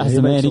 Yeah, Shy's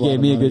the man. He gave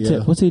me a good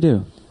tip. What's he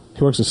do?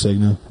 He works at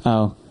Cigna.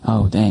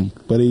 Oh, dang.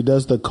 But he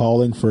does the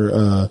calling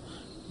for,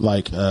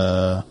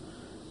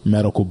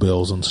 medical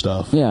bills and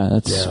stuff. Yeah,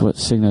 that's what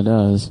Cigna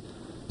does.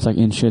 It's like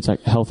insurance,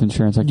 like health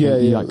insurance. Like yeah.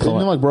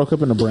 Like broke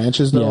up into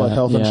branches, though, like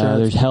health insurance? Yeah,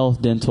 there's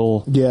health,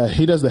 dental. Yeah,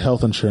 he does the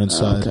health insurance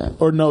side. Okay.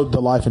 Or no,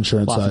 the life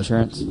insurance side. Life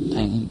insurance.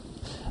 Dang.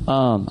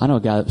 I know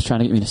a guy that was trying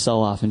to get me to sell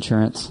life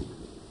insurance.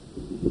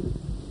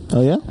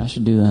 Oh, yeah? I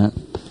should do that.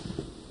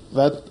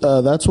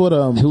 That's what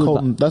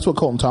Colton. That's what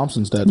Colton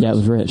Thompson's dad does. Yeah, it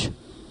was Rich.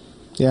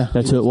 Yeah,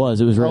 that's who it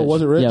was. It was Rich. Oh,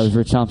 was it Rich? Yeah, it was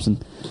Rich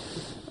Thompson.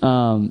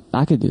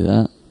 I could do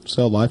that.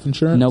 Sell life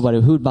insurance? Nobody.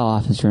 Who would buy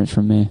life insurance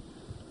from me?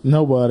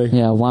 Nobody.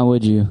 Yeah, why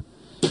would you?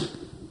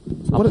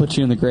 I'll put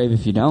you in the grave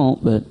if you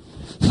don't, but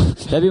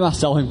that'd be my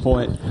selling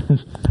point.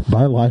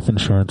 Buy life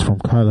insurance from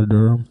Kyler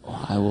Durham.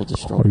 I will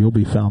destroy. Or you'll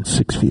be found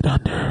 6 feet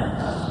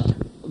under.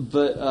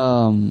 But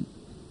I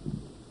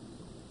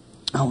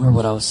don't remember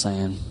what I was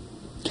saying.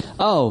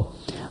 Oh,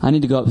 I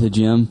need to go up to the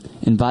gym,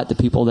 invite the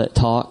people that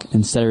talk,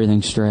 and set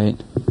everything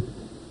straight.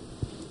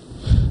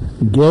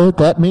 Garrett,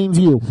 that means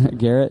you.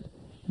 Garrett,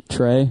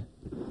 Trey.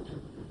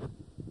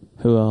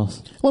 Who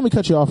else? Let me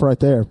cut you off right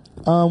there.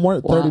 We're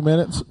at 30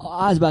 minutes.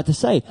 I was about to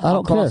say, I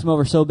don't cross care. them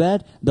over so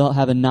bad, they'll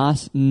have a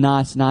nice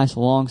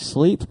long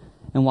sleep,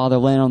 and while they're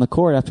laying on the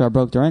court after I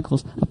broke their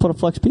ankles, I put a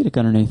Flexpedic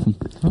underneath them.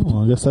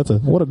 Oh, I guess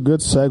what a good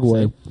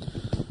segue.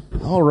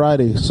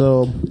 Alrighty,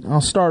 so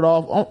I'll start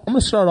off. I'm going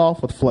to start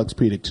off with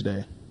Flexpedic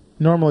today.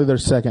 Normally they're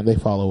second, they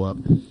follow up.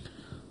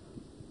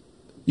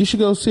 You should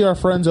go see our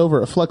friends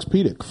over at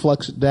Flexpedic,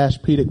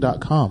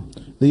 flex-pedic.com,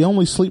 the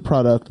only sleep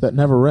product that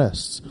never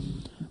rests.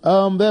 They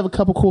have a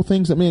couple cool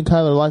things that me and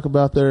Kyler like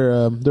about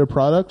their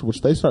product,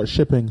 which they start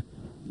shipping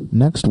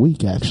next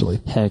week,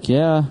 actually. Heck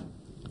yeah.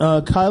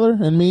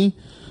 Kyler and me,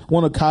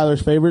 one of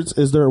Kyler's favorites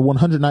is their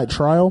 100-night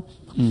trial.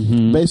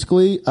 Mm-hmm.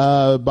 Basically,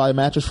 buy a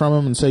mattress from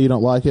them and say you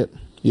don't like it.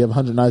 You have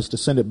 100 nights to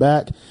send it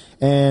back,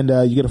 and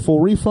you get a full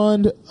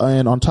refund.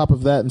 And on top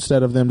of that,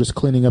 instead of them just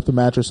cleaning up the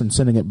mattress and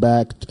sending it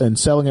back and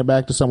selling it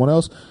back to someone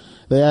else,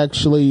 they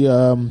actually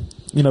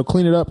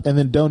clean it up and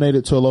then donate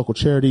it to a local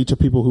charity to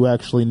people who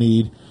actually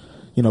need,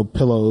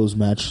 pillows,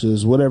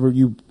 mattresses, whatever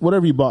you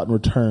bought and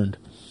returned.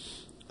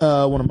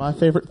 One of my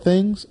favorite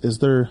things is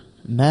their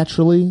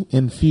naturally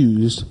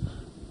infused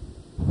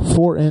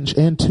 4-inch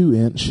and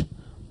 2-inch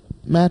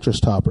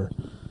mattress topper,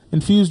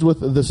 infused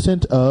with the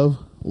scent of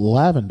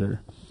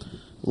lavender.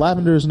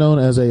 Lavender is known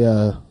as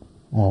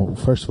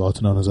first of all,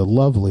 it's known as a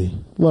lovely,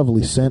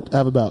 lovely scent. I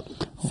have about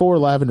 4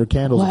 lavender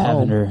candles at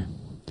home.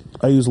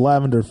 I use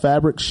lavender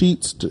fabric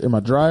sheets in my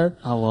dryer.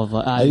 I love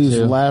that. I use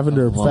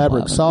lavender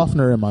fabric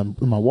softener in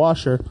my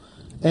washer.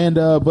 And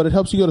but it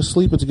helps you go to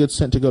sleep. It's a good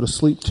scent to go to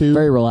sleep to.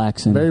 Very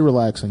relaxing. Very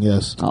relaxing,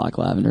 yes. I like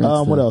lavender.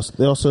 What else?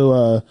 They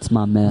also it's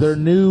my mess. Their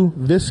new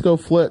Visco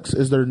Flex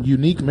is their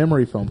unique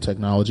memory foam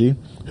technology,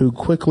 who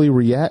quickly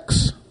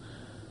reacts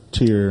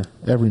to your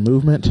every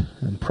movement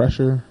and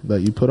pressure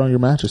that you put on your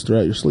mattress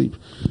throughout your sleep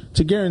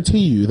to guarantee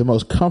you the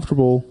most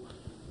comfortable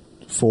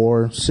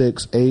 4,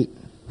 6, 8,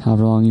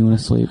 however long you want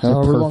to sleep.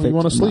 However long you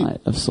want to sleep.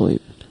 Night of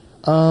sleep.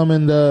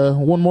 And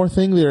one more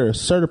thing, they're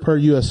CertiPur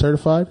US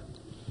certified.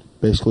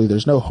 Basically,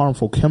 there's no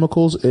harmful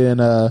chemicals in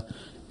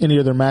any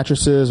of their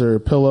mattresses or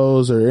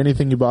pillows or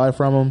anything you buy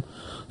from them.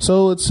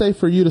 So it's safe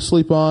for you to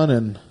sleep on,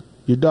 and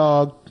your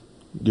dog,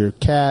 your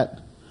cat.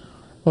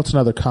 What's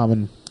another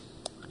common?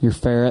 Your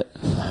ferret.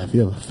 If you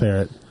have a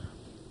ferret,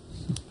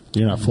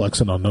 you're not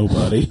flexing on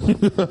nobody.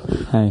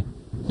 Hey,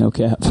 no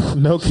cap.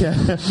 No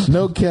cap.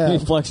 No cap. You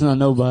ain't flexing on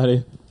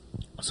nobody.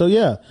 So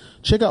yeah,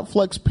 check out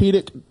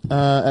Flexpedic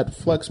at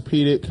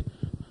Flexpedic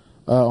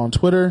on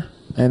Twitter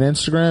and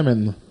Instagram,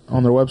 and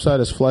on their website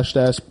is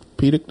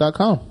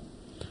flesh-pedic.com.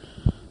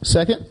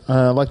 Second,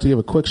 I'd like to give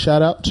a quick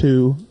shout out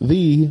to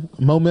the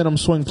Momentum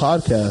Swing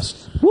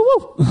podcast.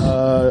 Woo-woo!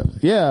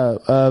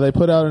 They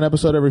put out an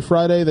episode every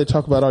Friday. They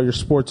talk about all your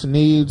sports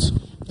needs.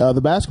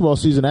 The basketball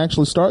season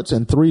actually starts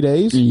in 3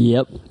 days.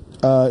 Yep.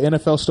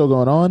 NFL's still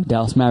going on.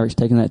 Dallas Mavericks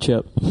taking that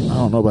chip. I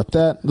don't know about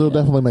that. They'll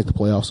definitely make the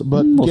playoffs.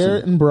 But We'll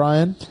Garrett see. and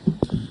Brian.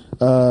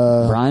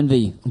 Brian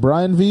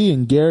V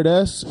and Garrett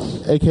S,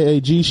 a.k.a.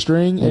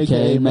 G-String,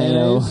 a.k.a.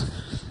 Mayonnaise,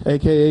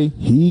 a.k.a.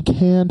 He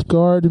Can't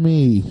Guard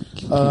Me.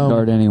 Can't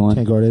guard anyone.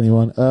 Can't guard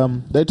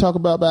anyone. They talk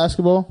about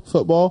basketball,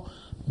 football,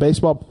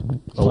 baseball,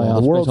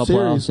 playoffs, the World baseball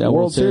Series. playoffs. Yeah,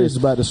 World Series is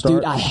about to start.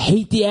 Dude, I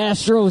hate the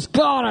Astros.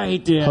 God, I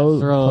hate the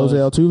Astros. Jose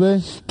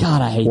Altuve,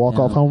 God, I hate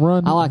walk-off home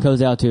run. I like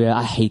Jose Altuve.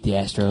 I hate the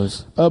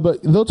Astros.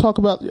 But they'll talk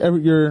about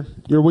your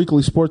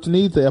weekly sports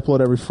needs. They upload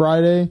every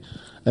Friday,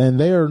 and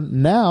they are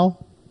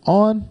now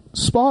on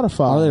Spotify.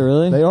 Are they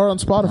really? They are on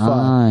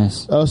Spotify.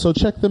 Nice. So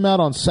check them out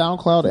on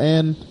SoundCloud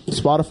and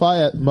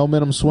Spotify at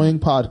Momentum Swing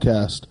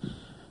Podcast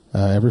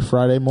every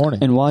Friday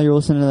morning. And while you're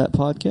listening to that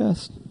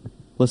podcast,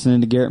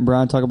 listening to Garrett and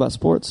Brian talk about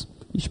sports,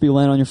 you should be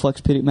laying on your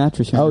Flexpedic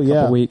mattress here in a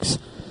couple weeks.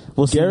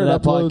 Listening to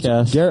that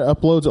podcast. Garrett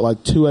uploads at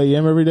like 2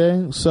 a.m. every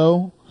day,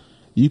 so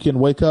you can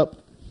wake up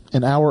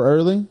an hour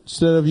early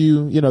instead of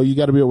you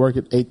got to be at work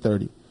at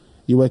 8:30.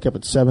 You wake up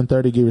at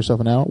 7:30, give yourself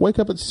an hour. Wake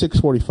up at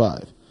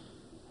 6:45.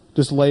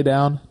 Just lay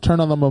down,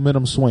 turn on the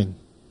Momentum Swing.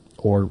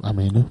 Or,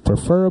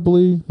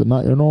 preferably, but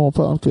not your normal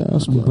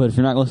podcast. But if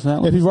you're not listening to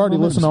that one, if you've already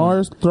listened to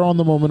ours, throw on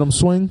the Momentum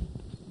Swing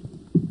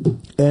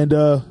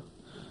and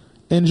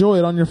enjoy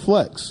it on your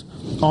Flex.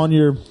 On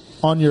your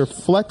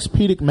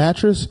Flexpedic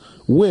mattress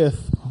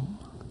with,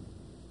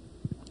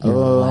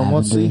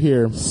 let's see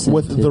here,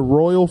 with the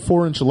Royal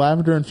 4-inch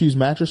lavender infused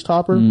mattress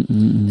topper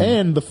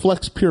and the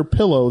Flex Pure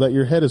pillow that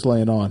your head is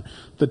laying on.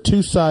 The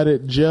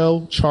 2-sided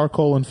gel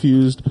charcoal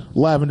infused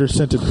lavender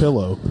scented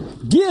pillow.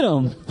 Get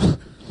them!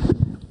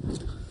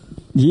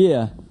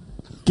 Yeah.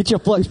 Get your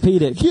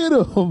Flexpedic. Get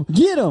them!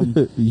 Get them!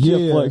 Yeah.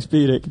 Get your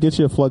Flexpedic. Get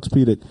your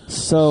Flexpedic.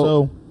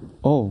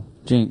 Oh,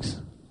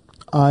 Jinx.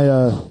 You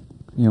owe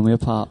me a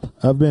pop.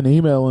 I've been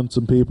emailing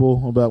some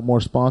people about more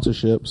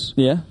sponsorships.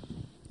 Yeah?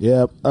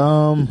 Yep.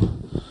 I'm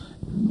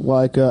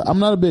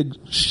not a big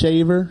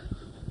shaver.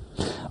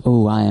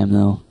 Oh, I am,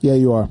 though. Yeah,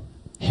 you are.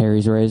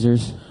 Harry's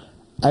Razors.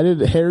 I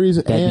did Harry's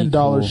and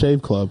Dollar cool.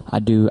 Shave Club. I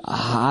do.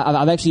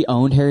 I've actually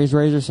owned Harry's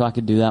Razors, so I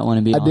could do that one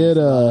and be honest.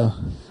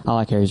 I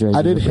like Harry's Razors.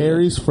 I did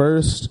Harry's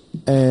first,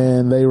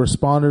 and they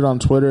responded on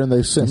Twitter, and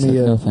they sent me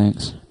no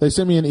thanks. They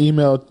sent me an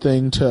email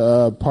thing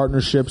to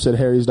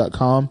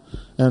partnerships@harrys.com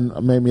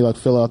and made me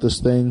fill out this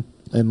thing.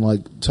 and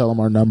like tell them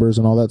our numbers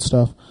and all that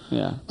stuff.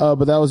 Yeah.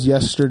 But that was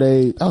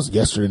yesterday. That was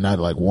yesterday night at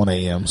like 1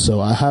 a.m. So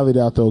I highly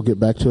doubt they'll get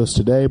back to us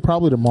today.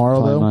 Probably tomorrow,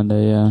 Probably though.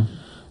 Monday, yeah.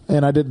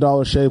 And I did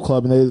Dollar Shave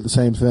Club, and they did the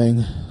same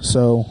thing.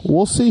 So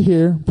we'll see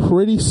here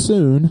pretty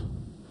soon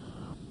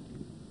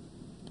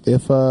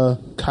if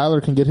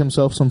Kyler can get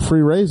himself some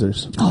free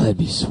razors. Oh, that'd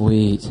be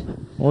sweet.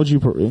 What'd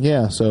you?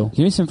 Yeah. So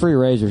Give me some free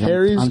razors.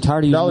 Harry's I'm tired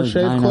of using Dollar those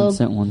Shave 99 Club?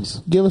 cent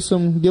ones. give us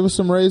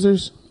some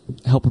razors.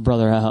 Help a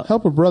brother out.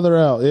 Help a brother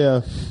out.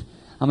 Yeah,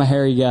 I'm a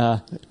hairy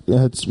guy.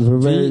 that's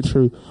very Veet.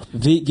 true.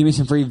 Veet, give me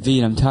some free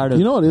Veet. I'm tired of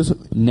You know what it is?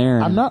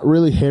 naring. I'm not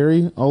really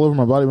hairy all over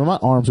my body, but my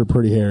arms are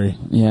pretty hairy.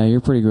 Yeah,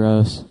 you're pretty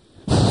gross.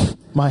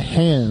 My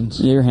hands.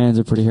 Yeah, your hands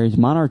are pretty hairy.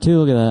 Mine are too.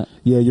 Look at that.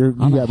 Yeah, you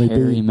I'm got a me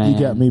hairy beat. man. You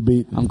got me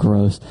beat. I'm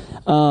gross.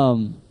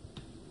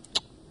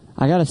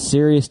 I got a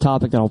serious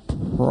topic that'll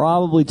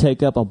probably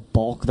take up a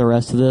bulk of the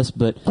rest of this,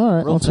 but All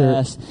right, real let's hear it.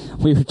 fast,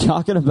 we were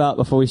talking about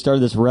before we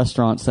started this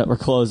restaurants that were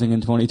closing in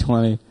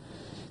 2020.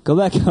 Go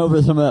back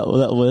over some of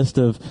that list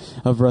of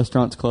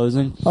restaurants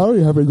closing. I don't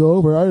have to go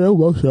over. I know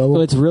most of them.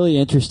 So it's really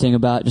interesting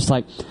about just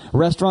like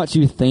restaurants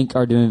you think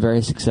are doing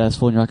very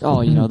successful, and you're like,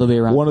 oh, they'll be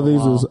around. One of for a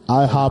these while. is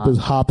IHOP is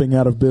hopping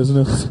out of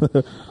business.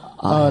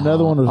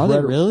 Another one is Are they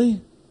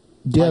really?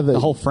 Yeah, Like the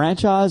whole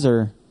franchise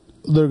or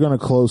they're going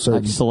to close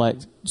certain like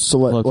select?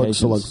 select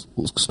locations?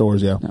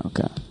 stores. Yeah.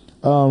 Okay.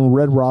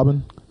 Red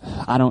Robin.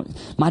 I don't.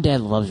 My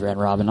dad loves Red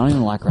Robin. I don't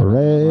even like Red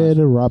Robin. Red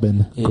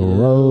Robin. Ew.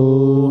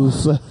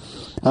 Gross.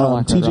 I don't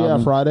like Red TGI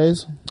Robin.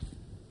 Fridays.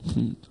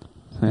 Yeah.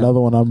 Another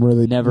one I'm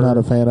really Never- not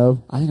a fan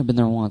of. I think I've been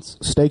there once.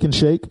 Steak and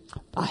Shake.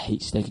 I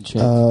hate Steak and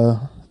Shake. They That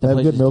have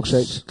place good is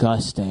milkshakes.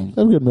 Disgusting.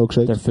 They have good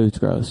milkshakes. Their food's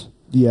gross.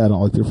 Yeah, I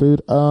don't like their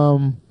food.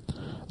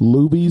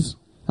 Luby's.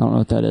 I don't know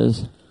what that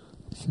is.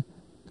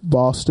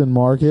 Boston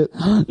Market.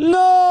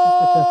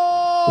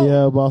 No.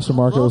 Yeah, Boston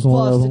Market was Love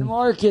one of Boston them.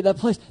 Market. That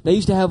place. They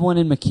used to have one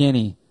in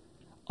McKinney.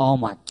 Oh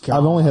my god.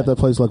 I've only had that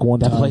place like one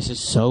That time. place is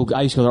so good.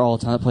 I used to go there all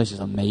the time. That place is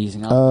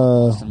amazing. I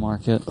love Boston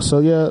Market. So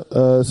yeah,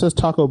 it says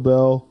Taco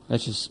Bell.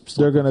 That's just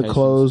They're going to locations.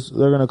 close.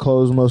 They're going to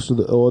close most of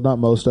the. Well, not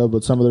most of,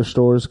 but some of their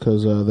stores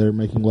because they're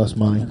making less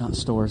money. They're not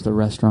stores. They're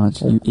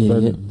restaurants. You They're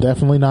idiot.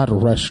 definitely not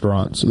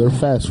restaurants. They're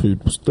fast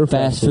food. They're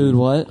Fast food.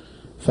 What?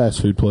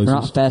 Fast food places.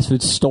 They're not fast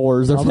food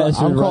stores. They're fast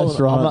food I'm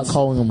restaurants. not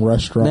calling them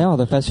restaurants. They are.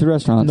 They're fast food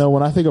restaurants. No,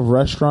 when I think of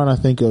restaurant, I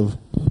think of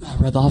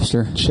Red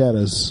Lobster.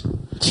 Cheddar's,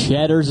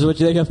 Cheddar's is what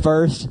you think of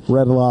first.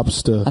 Red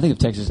Lobster. I think of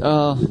Texas.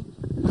 What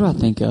do I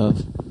think of?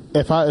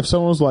 If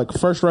someone was like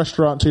first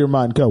restaurant to your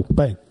mind, go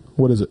bang.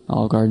 What is it?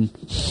 Olive Garden.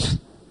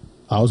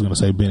 I was going to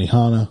say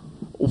Benihana.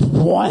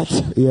 What?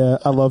 Yeah,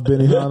 I love I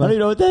don't even Benihana.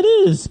 know what that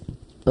is.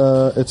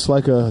 It's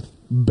like a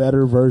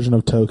better version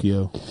of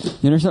Tokyo.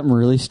 You know something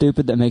really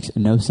stupid that makes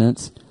no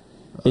sense?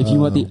 If you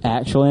want the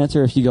actual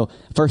answer, if you go,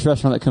 first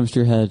restaurant that comes to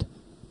your head.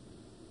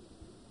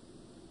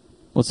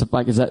 What's the,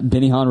 like, is that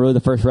Benihana really the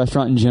first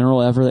restaurant in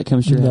general ever that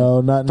comes to your head?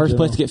 No, not in First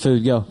general. place to get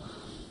food, go.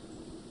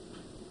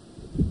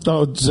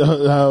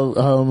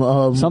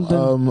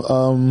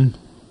 Something.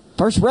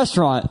 First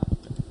restaurant.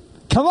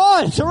 Come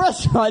on, it's a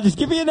restaurant. Just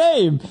give me a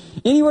name.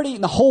 Anywhere to eat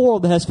in the whole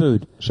world that has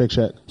food. Shake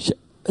Shack.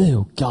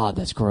 Ew, God,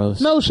 that's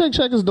gross. No, Shake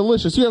Shack is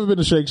delicious. You haven't been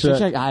to Shake Shack. Shake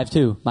Shack, I have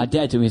too. My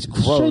dad told me it's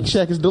gross. Shake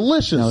Shack is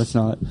delicious. No, it's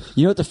not.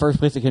 You know what the first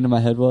place that came to my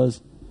head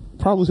was?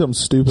 Probably something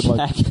stupid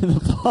like. Jack in the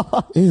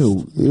Box.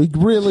 Ew,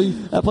 really?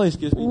 That place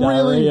gives me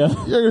Really?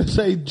 diarrhea. You're gonna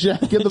say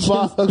Jack in the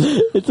Box,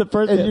 It's the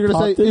first and thing you're that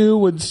gonna say popped in. ew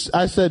when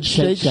I said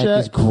Shake Shack?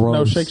 is gross.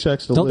 No, Shake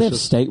Shack's delicious. Don't they have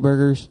steak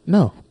burgers?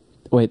 No,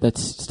 Wait,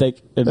 that's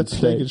steak and that's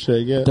Steak and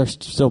Shake. Yeah. They're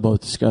still both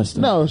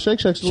disgusting. No,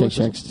 Shake Shack's Shake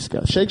delicious. Shack's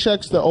disgusting. Shake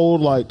Shack's the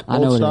old I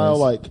know old it style is.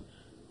 like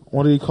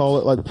what do you call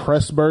it, like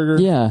press burger?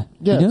 Yeah.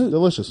 Yeah, You know, it's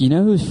delicious. You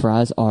know whose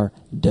fries are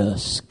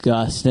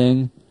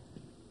disgusting?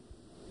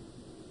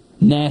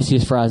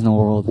 Nastiest fries in the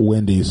world.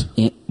 Wendy's.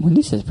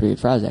 Wendy's has pretty good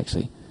fries,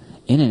 actually.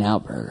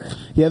 In-N-Out Burger.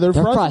 Yeah, their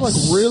Their fries are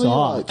fries like really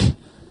suck. like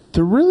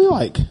they're really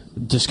like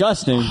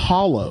Disgusting.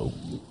 hollow.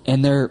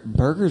 And their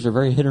burgers are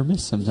very hit or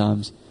miss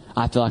sometimes.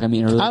 I feel like I'm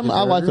eating a really good burger.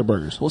 I like the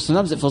burgers. Well,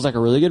 sometimes it feels like a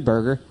really good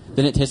burger.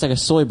 Then it tastes like a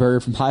soy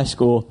burger from high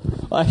school.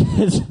 Like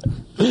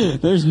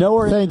there's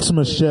nowhere. Thanks,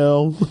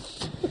 Michelle.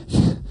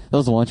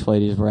 Those lunch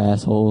ladies were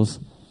assholes.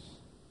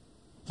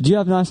 Did you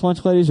have nice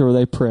lunch ladies, or were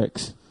they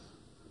pricks?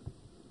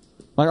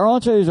 Like, our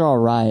lunch ladies are all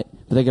right,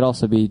 but they could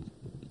also be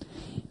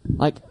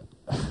like,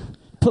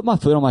 put my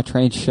foot on my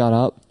train. Shut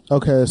up.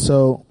 Okay,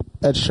 so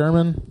at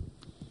Sherman,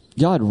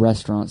 Y'all had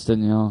restaurants,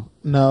 didn't y'all?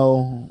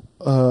 no,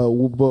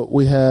 but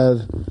we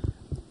had.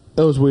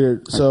 It was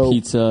weird. So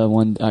Pizza,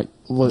 one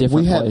different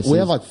we had places. we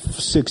had like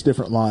 6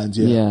 different lines.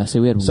 Yeah. Yeah,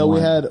 so we had So one.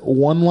 we had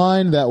one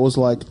line that was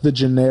like the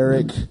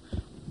generic.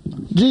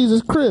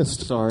 Jesus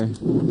Christ. Sorry.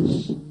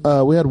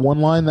 We had one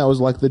line that was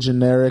like the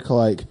generic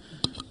like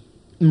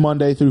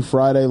Monday through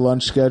Friday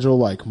lunch schedule.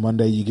 Like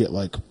Monday you get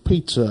like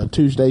pizza,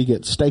 Tuesday you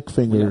get steak We got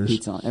fingers,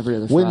 pizza on every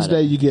other Friday.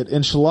 Wednesday you get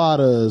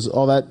enchiladas,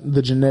 all that,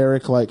 the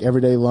generic like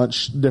everyday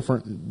lunch,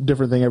 different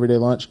thing everyday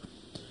lunch.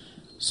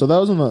 So that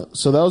was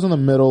in the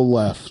middle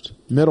left.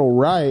 Middle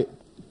right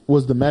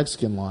was the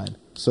Mexican line.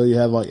 So you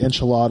had like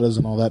enchiladas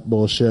and all that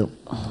bullshit.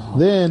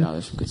 Then God,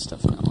 there's some good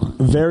stuff in that line.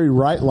 very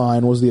right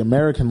line was the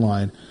American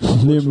line.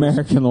 The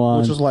American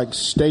line. Which was like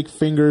steak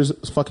fingers,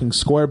 fucking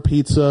square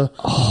pizza.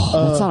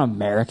 That's not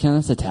American.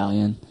 That's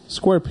Italian.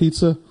 Square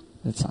pizza.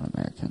 That's not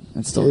American.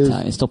 It's still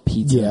Italian. It's still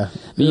pizza. Yeah.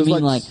 But you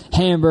mean like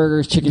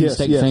hamburgers, chicken Yes,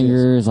 steak yes,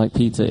 fingers, like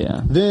pizza,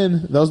 yeah.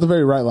 Then, that was the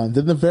very right line.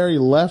 Then the very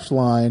left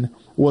line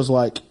was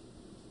like,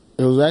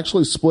 it was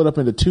actually split up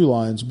into two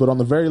lines, but on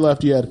the very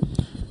left you had,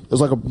 it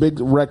was like a big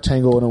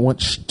rectangle and it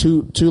went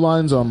two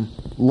lines on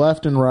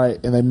left and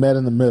right and they met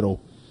in the middle.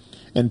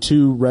 And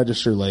two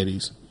register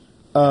ladies.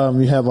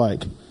 You have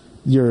like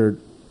your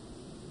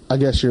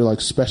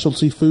like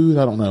specialty food.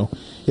 I don't know.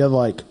 You have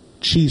like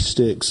cheese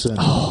sticks and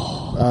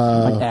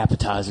like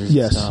appetizers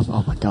and stuff.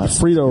 Oh my God.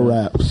 Frito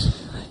wraps.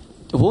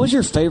 What was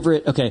your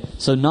favorite? Okay,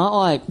 so not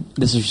like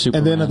this is super.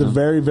 And then random. at the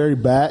very, very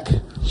back,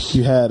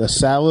 you had a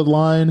salad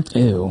line.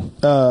 Ew.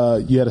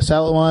 You had a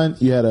salad line.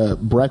 You had a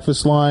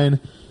breakfast line.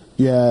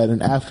 You had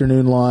an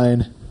afternoon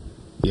line.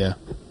 Yeah.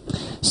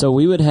 So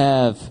we would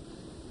have.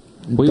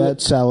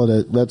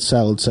 That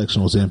salad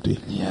section was empty.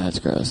 Yeah, it's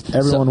gross.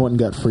 Everyone went and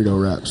got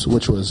Frito wraps,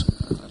 which was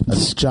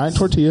a giant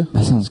tortilla.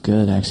 That sounds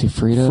good, actually.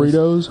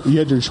 Fritos. You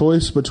had your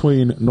choice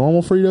between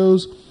normal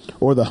Fritos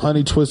or the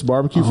honey twist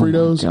barbecue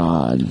Fritos. Oh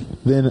my God.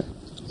 Then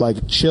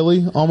like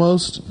chili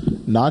almost,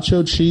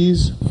 nacho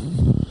cheese,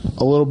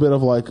 a little bit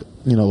of like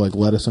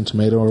lettuce and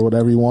tomato or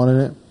whatever you want in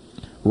it,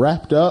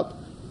 wrapped up.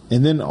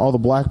 And then all the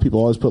black people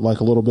always put like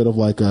a little bit of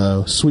like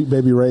a Sweet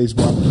Baby Ray's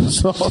barbecue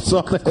sauce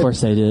on it. Of course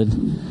they did.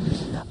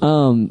 At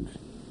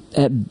Bell's,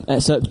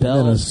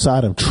 and a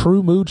side of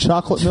True Mood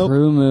chocolate milk,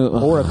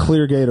 or a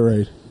clear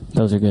Gatorade.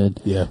 Those are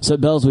good. Yeah. So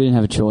at Bell's, we didn't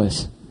have a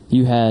choice.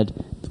 You had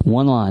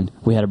one line.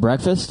 We had a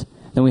breakfast,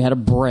 then we had a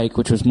break,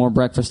 which was more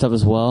breakfast stuff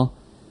as well,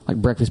 like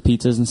breakfast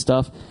pizzas and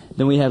stuff.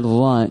 Then we had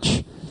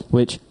lunch,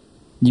 which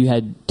you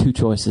had two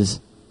choices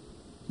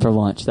for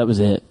lunch. That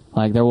was it.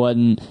 Like there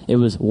wasn't. It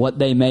was what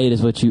they made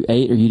is what you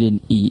ate or you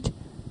didn't eat,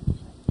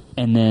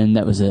 and then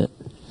that was it.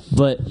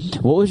 But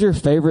what was your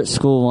favorite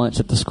school lunch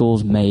that the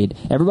schools made?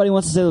 Everybody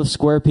wants to say those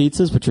square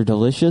pizzas, which are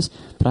delicious,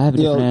 but I have a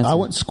different answer. I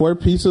went square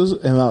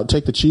pizzas, and I'll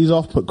take the cheese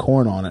off, put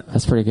corn on it.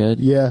 That's pretty good.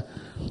 Yeah.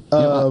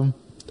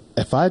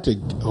 If I had to...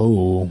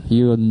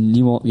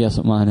 You won't guess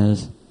what mine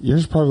is. Yours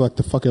is probably like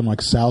the fucking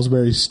like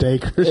Salisbury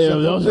steak or something.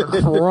 Ew, those are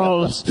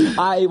gross.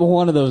 I ate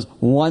one of those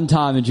one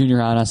time in junior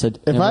high, and I said,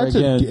 if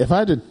I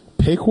had to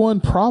pick one,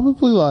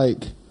 probably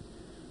like...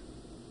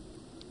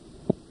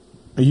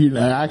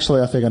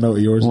 Actually, I think I know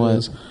what yours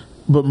is.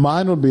 But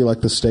mine would be like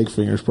the steak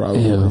fingers,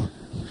 probably. Ew.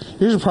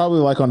 Yours are probably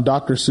like on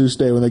Dr. Seuss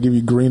Day when they give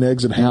you green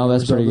eggs and ham. No,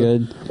 that's pretty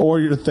good. Or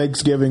your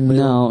Thanksgiving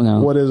meal. No.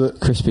 What is it?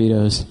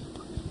 Crispitos.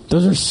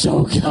 Those are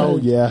so good. Oh,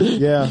 yeah.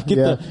 Yeah.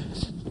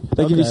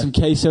 They give you some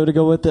queso to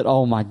go with it.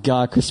 Oh, my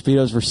God.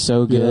 Crispitos were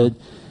so good.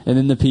 Yeah. And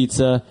then the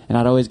pizza. And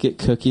I'd always get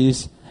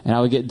cookies. And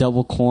I would get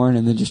double corn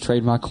and then just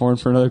trade my corn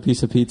for another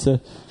piece of pizza.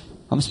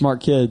 I'm a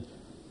smart kid.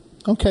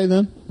 Okay,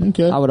 then.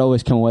 Okay. I would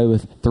always come away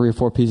with 3 or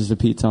 4 pieces of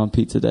pizza on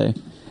pizza day.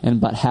 And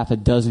about half a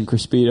dozen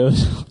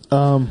Crispitos.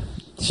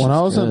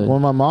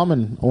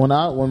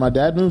 When my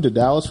dad moved to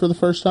Dallas for the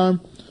first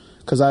time,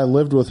 because I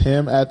lived with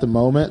him at the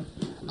moment,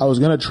 I was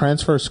going to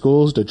transfer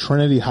schools to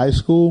Trinity High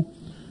School,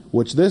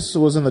 which this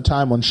was in the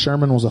time when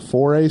Sherman was a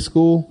 4A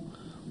school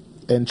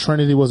and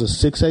Trinity was a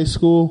 6A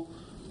school.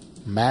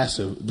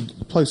 Massive.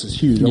 The place is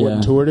huge. I went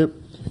and toured it.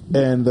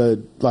 And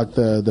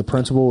the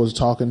principal was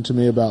talking to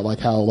me about like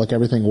how like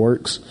everything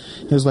works.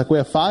 He was like, we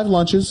have 5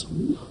 lunches.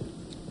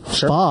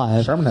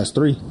 5? Sherman has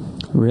 3.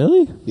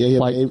 Really? Yeah,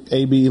 you have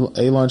A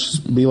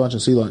lunch, B lunch,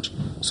 and C lunch.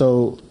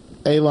 So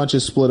A lunch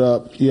is split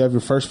up. You have your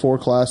first 4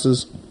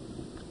 classes.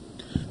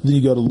 Then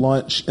you go to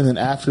lunch, and then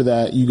after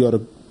that, you go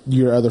to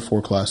your other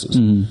 4 classes.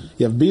 Mm-hmm.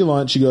 You have B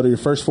lunch, you go to your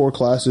first 4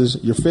 classes.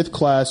 Your 5th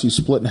class, you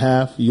split in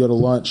half. You go to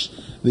lunch,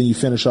 then you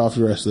finish off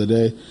the rest of the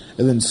day.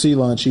 And then C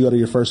lunch, you go to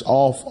your first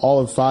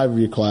all of 5 of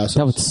your classes.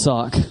 That would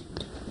suck.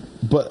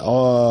 But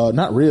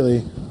not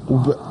really.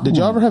 But did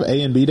y'all ever have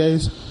A and B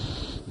days?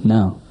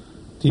 No.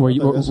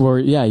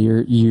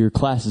 Your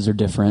classes are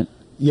different.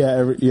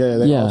 Yeah,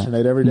 they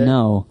alternate every day.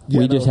 No,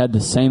 we just had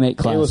the same 8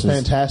 classes. It was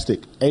fantastic.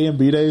 A and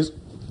B days,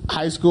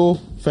 high school,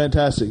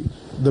 fantastic.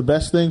 The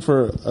best thing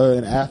for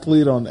an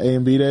athlete on A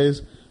and B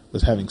days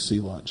was having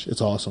C lunch.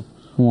 It's awesome.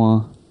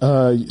 Wow.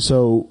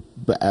 So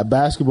at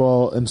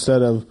basketball,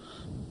 instead of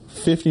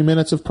 50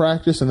 minutes of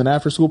practice and then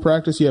after school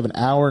practice, you have an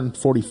hour and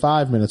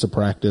 45 minutes of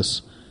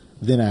practice,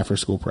 then after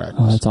school practice.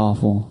 Oh, that's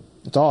awful.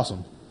 It's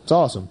awesome. It's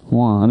awesome.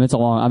 Wow. I mean, it's a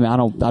long. I mean,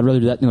 I'd rather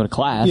do that than go to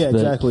class. Yeah,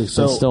 exactly.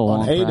 So still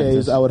on A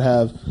days, I would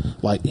have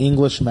like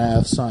English,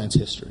 math, science,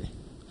 history.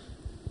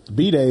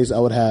 B days, I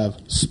would have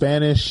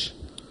Spanish,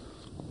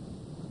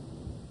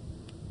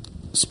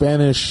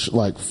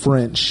 like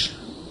French,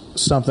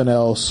 something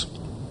else.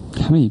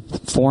 How many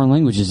foreign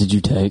languages did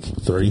you take?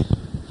 3.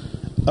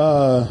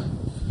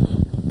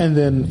 And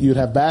then you'd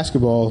have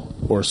basketball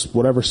or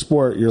whatever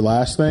sport, your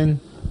last thing.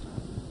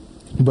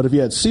 But if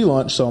you had C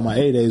lunch, so on my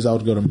A days, I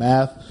would go to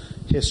math,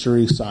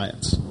 history,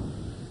 science.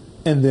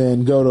 And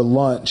then go to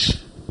lunch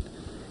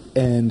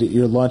and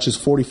your lunch is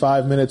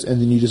 45 minutes,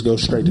 and then you just go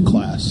straight to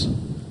class.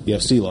 You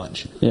have C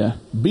lunch. Yeah.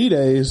 B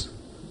days,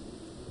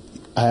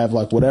 I have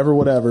like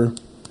whatever.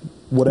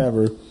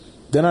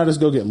 Then I just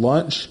go get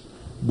lunch,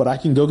 but I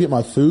can go get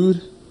my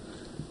food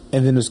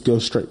and then just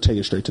take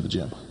it straight to the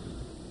gym.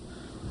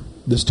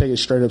 Just take it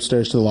straight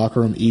upstairs to the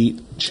locker room,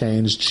 eat,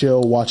 change,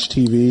 chill, watch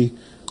TV,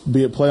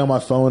 be it play on my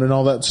phone and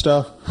all that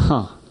stuff.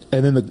 Huh.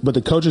 And then but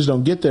the coaches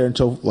don't get there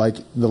until like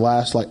the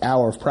last like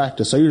hour of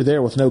practice. So you're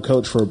there with no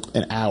coach for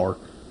an hour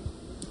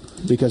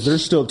because they're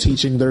still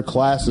teaching their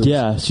classes.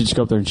 Yeah, so you just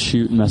go up there and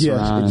shoot and mess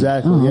around.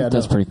 Exactly.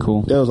 That's pretty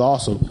cool. That was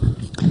awesome.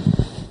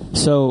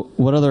 So,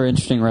 what other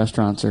interesting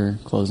restaurants are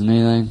closing?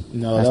 Anything?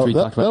 No, that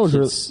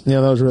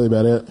was really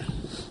about it.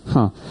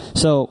 Huh.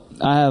 So,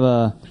 I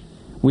have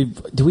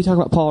did we talk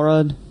about Paul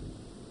Rudd?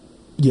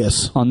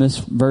 Yes. On this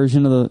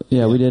version of the...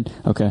 Yeah, we did?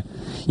 Okay.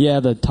 Yeah,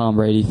 the Tom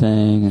Brady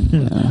thing.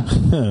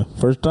 And,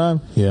 first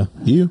time? Yeah.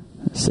 You?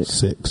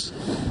 6.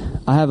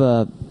 I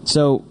have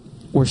So,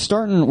 we're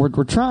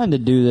trying to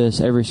do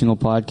this every single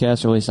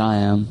podcast, or at least I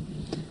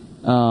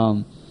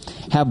am.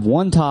 Have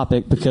one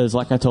topic, because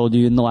like I told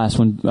you in the last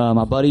one,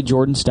 my buddy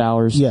Jordan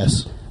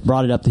Stowers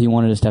brought it up that he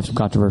wanted us to have some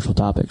controversial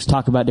topics.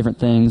 Talk about different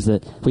things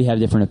that we have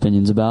different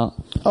opinions about.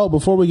 Oh,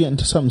 before we get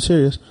into something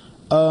serious...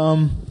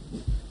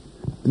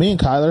 me and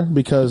Kyler,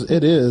 because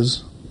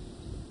it's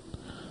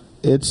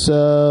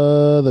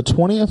the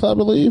 20th, I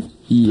believe.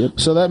 Yep.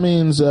 So that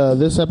means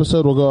this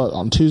episode will go out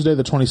on Tuesday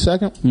the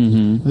 22nd.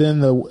 Mm-hmm.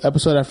 Then the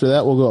episode after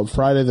that will go up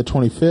Friday the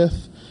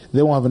 25th.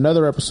 Then we'll have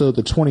another episode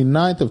the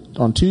 29th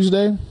on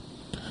Tuesday.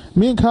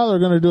 Me and Kyler are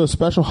going to do a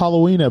special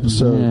Halloween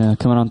episode. Yeah,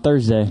 coming on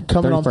Thursday.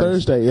 On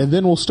Thursday. And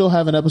then we'll still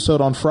have an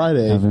episode on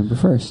Friday. November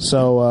 1st.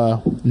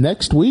 So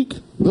next week,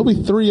 there'll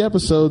be 3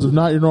 episodes of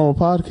Not Your Normal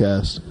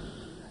Podcast.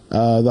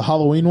 The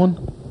Halloween one,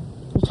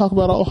 we'll talk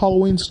about all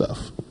Halloween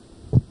stuff.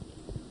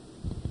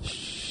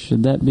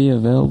 Should that be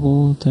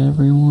available to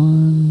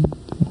everyone?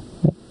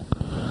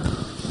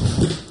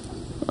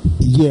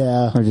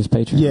 Yeah. Or just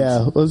patrons?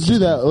 Yeah, let's do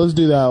that. Let's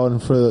do that one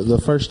for the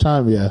first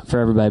time, yeah. For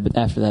everybody, but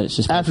after that, it's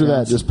just patrons. After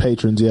that, just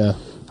patrons, yeah.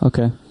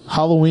 Okay.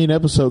 Halloween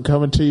episode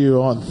coming to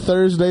you on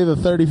Thursday the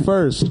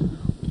 31st.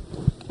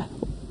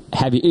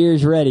 Have your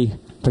ears ready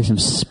for some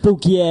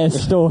spooky-ass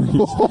stories. I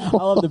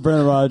love the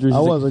Brendan Rodgers. I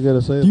wasn't going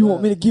to say that. Do you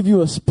want me to give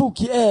you a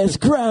spooky-ass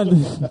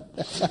crown?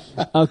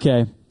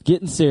 Okay,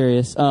 getting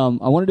serious. I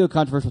want to do a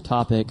controversial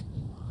topic.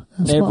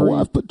 That's my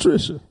wife,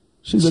 Patricia.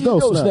 She's a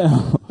ghost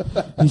now.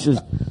 He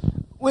says...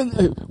 When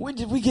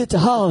did we get to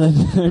Holland?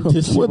 When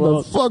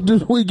the fuck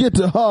did we get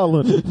to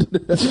Holland?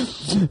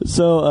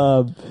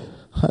 So,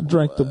 I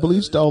drank the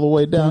bleached all the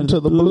way down to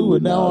the blue,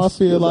 and now I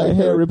feel like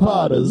Harry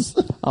Potter's.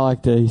 I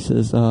like that. He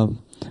says,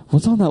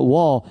 what's on that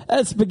wall?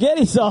 That's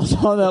spaghetti sauce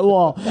on that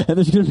wall. And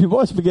there's going to be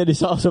more spaghetti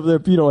sauce over there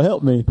if you don't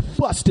help me.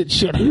 Busted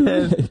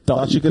shithead.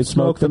 Thought you could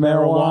smoke the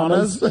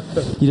marijuanas?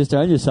 You just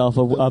earned yourself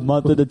a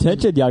month of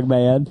detention, young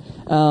man.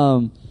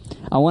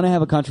 I want to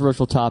have a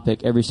controversial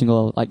topic every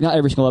single, like not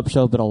every single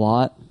episode, but a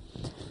lot,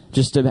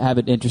 just to have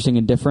it interesting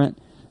and different.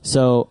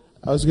 So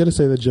I was going to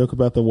say the joke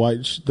about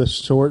the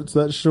shorts.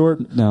 That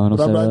short. No,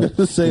 but I'm not going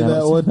to say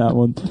that one. That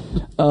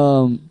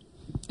one.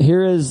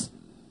 Here is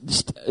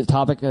a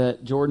topic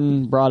that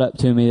Jordan brought up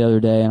to me the other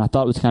day, and I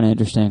thought it was kind of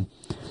interesting.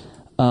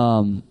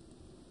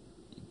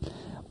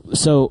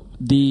 So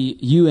the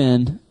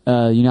UN,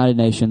 United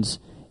Nations,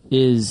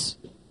 is,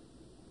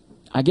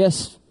 I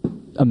guess,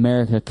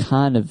 America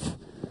kind of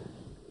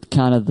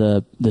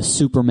the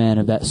Superman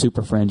of that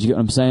Super Friends. You get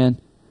what I'm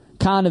saying?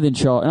 Kind of in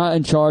charge, not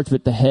in charge,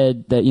 but the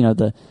head,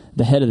 the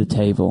head of the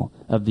table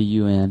of the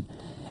UN.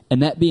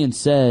 And that being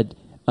said,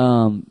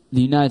 the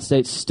United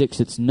States sticks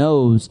its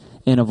nose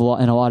in a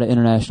lot of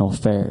international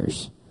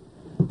affairs.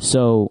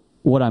 So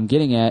what I'm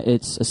getting at,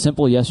 it's a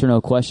simple yes or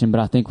no question,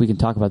 but I think we can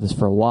talk about this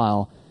for a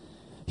while.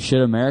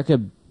 Should America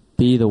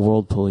be the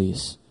world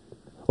police,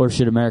 or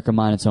should America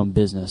mind its own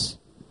business?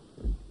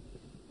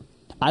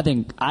 I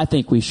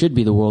think we should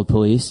be the world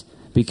police,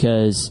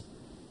 because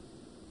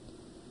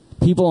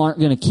people aren't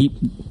going to keep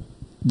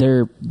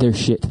their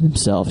shit to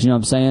themselves. You know what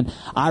I'm saying?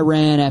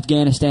 Iran,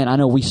 Afghanistan, I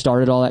know we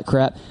started all that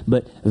crap,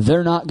 but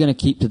they're not going to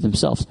keep to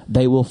themselves.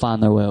 They will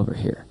find their way over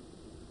here.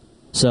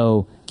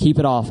 So keep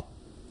it off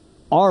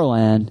our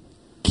land,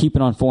 keep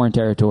it on foreign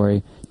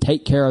territory,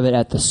 take care of it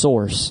at the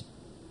source,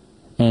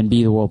 and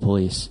be the world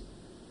police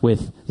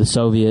with the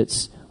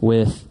Soviets,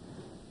 with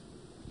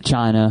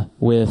China,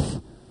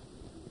 with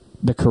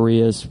the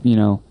Koreas, you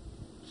know.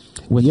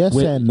 Yes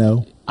and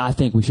no. I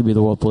think we should be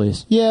the world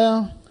police.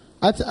 Yeah.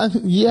 I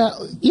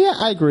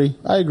agree.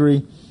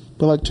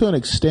 But like to an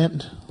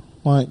extent,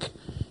 like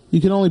you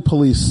can only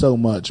police so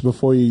much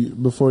before you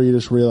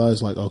just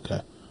realize like,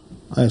 okay,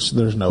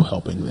 there's no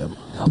helping them.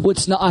 Well,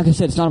 it's not, like I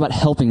said, it's not about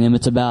helping them,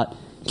 it's about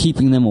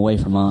keeping them away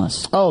from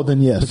us. Oh,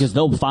 then yes. Because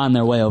they'll find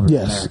their way over to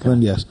America.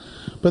 Then yes.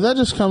 But that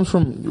just comes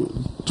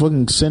from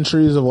fucking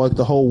centuries of like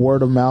the whole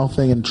word of mouth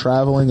thing and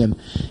traveling and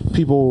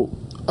people,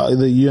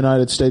 the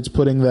United States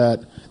putting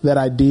that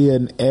idea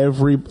in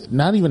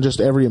not even just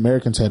every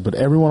American's head, but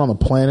everyone on the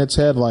planet's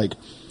head. Like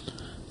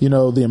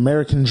the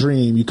American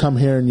dream. You come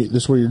here and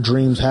this is where your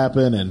dreams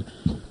happen. And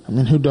I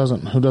mean, who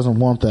doesn't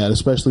want that?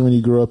 Especially when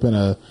you grew up in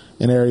an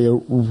area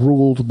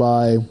ruled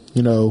by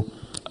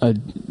a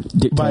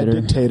dictator. By a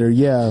dictator.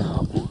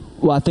 Yeah.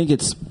 Well, I think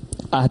it's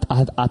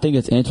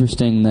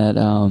interesting that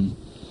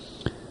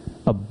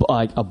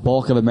a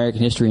bulk of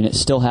American history, and it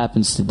still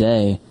happens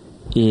today,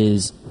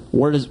 is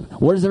where does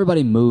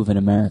everybody move in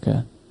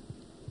America?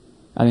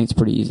 I think it's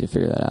pretty easy to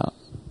figure that out.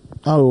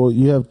 Oh, well,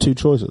 you have two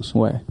choices.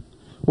 Where?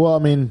 Well, I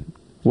mean,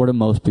 where do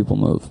most people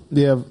move?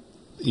 You have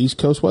East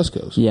Coast, West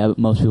Coast. Yeah, but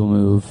most people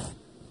move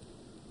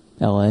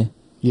L.A.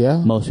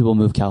 Yeah. Most people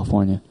move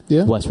California.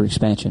 Yeah. Westward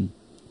expansion.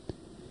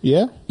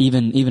 Yeah.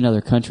 Even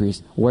other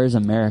countries. Where's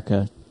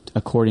America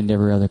according to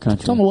every other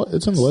country? It's in the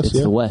West.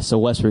 It's the West. So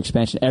westward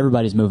expansion.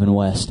 Everybody's moving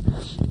west,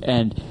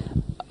 and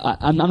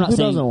I'm not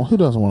saying who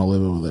doesn't want to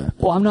live over there.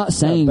 Well, I'm not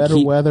saying better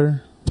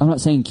weather. I'm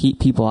not saying keep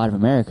people out of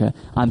America.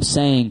 I'm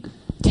saying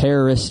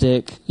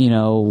terroristic,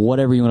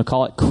 whatever you want to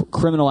call it,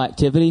 criminal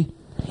activity.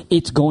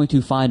 It's going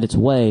to find its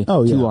way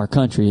to our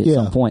country at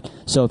some point.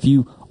 So if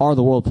you are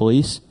the world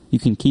police, you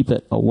can keep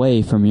it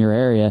away from your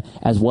area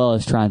as well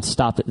as try and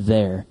stop it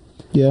there.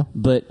 Yeah.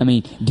 But I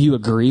mean, do you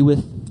agree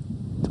with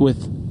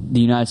the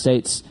United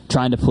States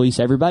trying to police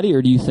everybody,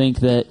 or do you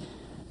think that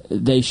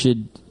they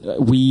should,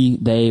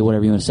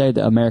 whatever you want to say,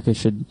 that America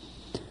should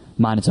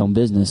mind its own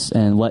business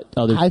and let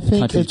other countries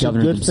govern themselves? I think it's a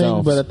good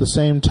thing, but at the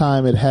same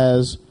time, it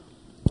has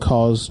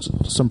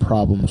caused some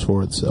problems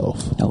for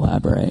itself.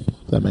 Elaborate.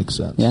 That makes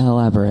sense. Yeah,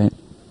 elaborate.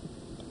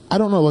 I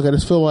don't know. Look, I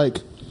just feel like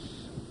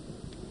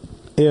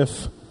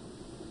it's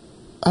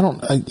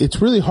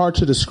really hard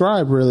to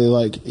describe, really.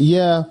 Like,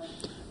 yeah,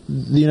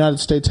 the United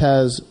States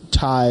has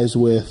ties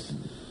with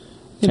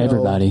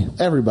everybody.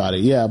 Everybody,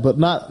 yeah, but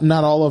not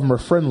all of them are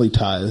friendly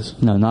ties.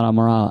 No, not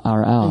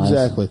our allies.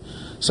 Exactly.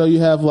 So you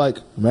have like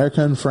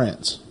America and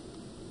France.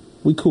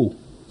 We cool.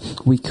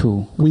 We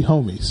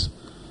homies.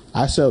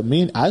 I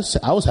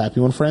was happy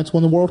when France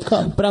won the World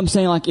Cup. But I'm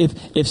saying, like,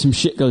 if some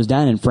shit goes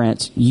down in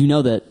France,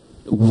 that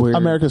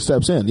America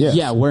steps in. Yes.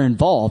 Yeah, we're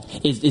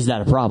involved. Is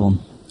that a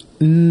problem?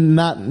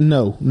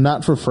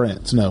 Not for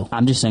France. No.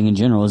 I'm just saying in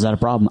general. Is that a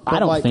problem? But I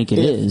don't think it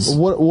is.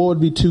 What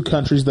would be two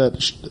countries that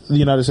the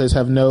United States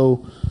have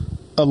no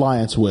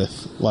alliance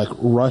with, like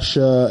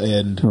Russia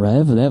and?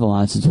 They have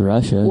alliances with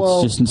Russia.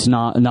 Well, it's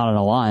not an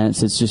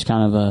alliance. It's just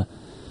kind of a.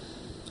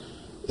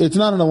 It's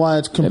not an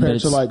alliance compared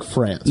to like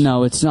France.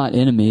 No, it's not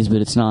enemies, but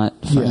it's not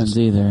friends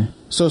either.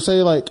 So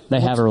say like they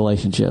have a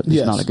relationship.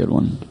 It's not a good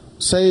one.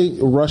 Say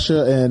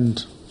Russia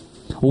and.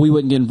 Well, we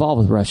wouldn't get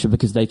involved with Russia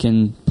because they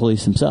can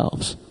police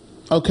themselves.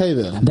 Okay,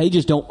 then. They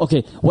just don't.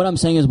 Okay, what I'm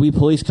saying is we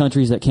police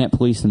countries that can't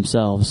police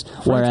themselves.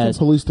 France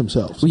can police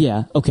themselves.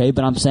 Yeah, okay,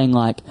 but I'm saying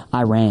like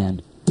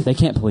Iran. They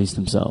can't police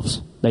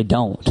themselves. They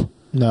don't.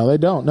 No, they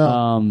don't.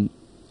 No.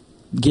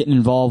 Getting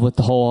involved with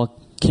the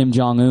whole Kim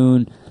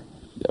Jong-un.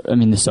 I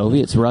mean, the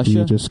Soviets, Russia.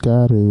 You just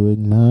got to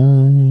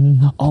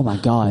ignite. Oh, my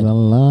God. The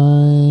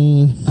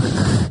line.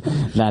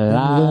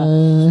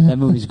 That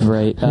movie's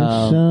great.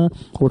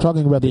 We're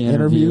talking about the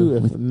interview.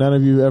 If none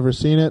of you have ever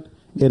seen it,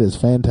 it is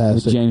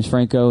fantastic. With James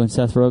Franco and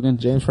Seth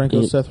Rogen. Seth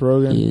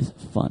Rogen. It is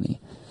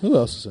funny. Who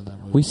else is in that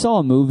movie? We saw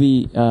a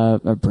movie,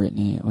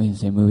 Brittany. We didn't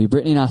say movie.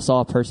 Brittany and I saw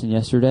a person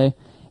yesterday,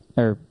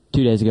 or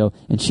 2 days ago,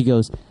 and she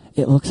goes,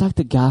 "It looks like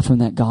the guy from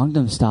that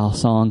Gangnam Style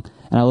song."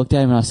 And I looked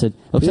at him and I said,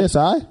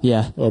 PSI?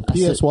 Yeah. Or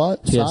PSY?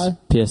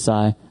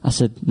 PSI. I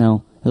said,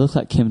 no, it looks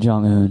like Kim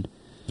Jong-un.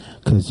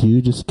 Because you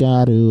just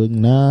got to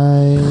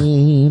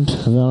ignite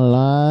the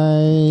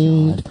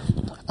light.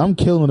 God. I'm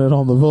killing it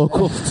on the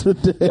vocals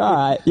today. You're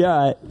all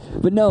right.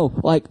 But no,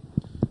 like,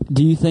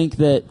 do you think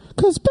that...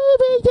 Because,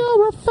 baby,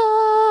 you're a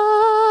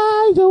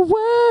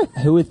firework.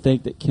 Who would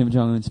think that Kim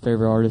Jong-un's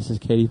favorite artist is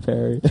Katy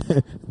Perry?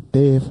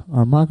 Dave,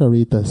 are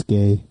margaritas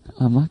gay?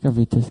 Are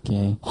margaritas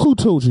gay? Who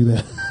told you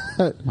that?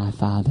 My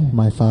father.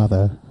 My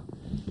father.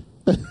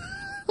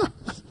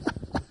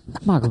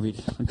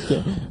 Margaritas.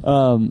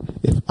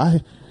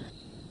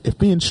 If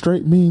being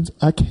straight means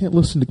I can't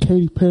listen to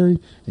Katy Perry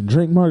and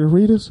drink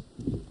margaritas,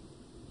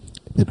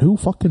 then who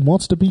fucking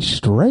wants to be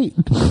straight?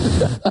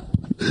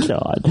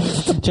 God.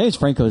 James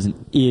Franco is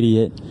an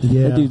idiot.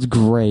 Yeah. That dude's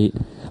great.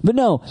 But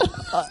no,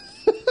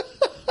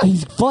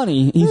 he's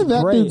funny. He's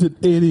that great. Dude's an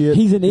idiot.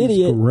 He's an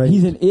idiot. Great.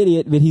 He's an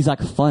idiot, but he's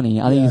like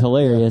funny. I think he's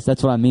hilarious.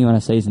 That's what I mean when I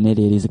say he's an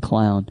idiot. He's a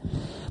clown.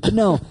 But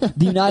no,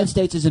 the United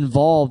States is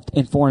involved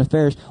in foreign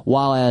affairs,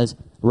 while as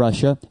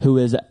Russia, who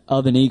is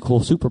of an equal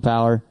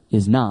superpower,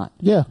 is not.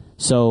 Yeah.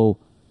 So,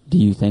 do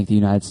you think the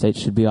United States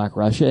should be like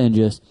Russia and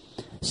just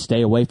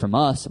stay away from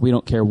us? We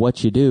don't care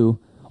what you do.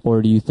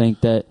 Or do you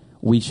think that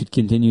we should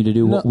continue to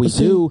do what we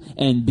do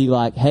and be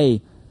like,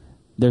 hey,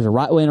 there's a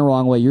right way and a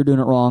wrong way. You're doing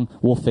it wrong.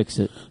 We'll fix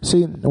it.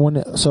 See,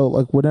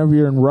 whenever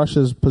you're in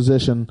Russia's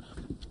position,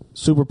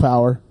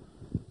 superpower,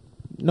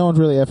 no one's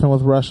really effing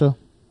with Russia.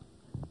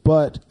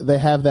 But they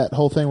have that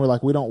whole thing where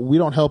like we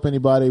don't help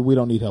anybody. We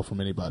don't need help from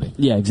anybody.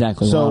 Yeah,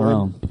 exactly.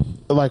 So,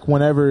 like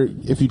whenever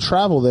if you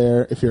travel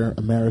there, if you're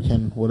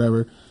American,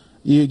 whatever,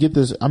 you get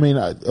this. I mean,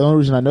 the only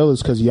reason I know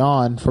this because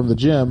Jan from the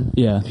gym,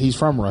 he's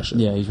from Russia.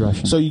 Yeah, he's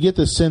Russian. So you get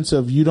this sense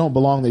of you don't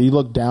belong there. You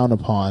look down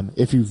upon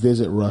if you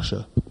visit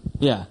Russia.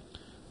 Yeah.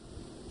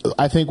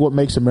 I think what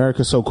makes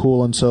America so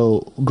cool and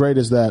so great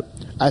is that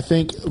I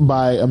think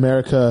by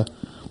America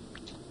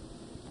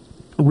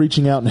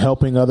reaching out and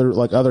helping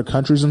other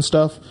countries and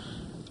stuff,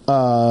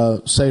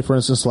 say for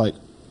instance, like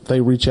they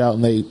reach out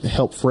and they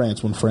help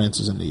France when France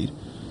is in need.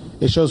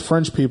 It shows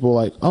French people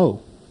like,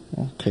 oh,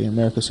 okay,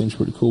 America seems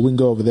pretty cool. We can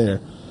go over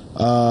there.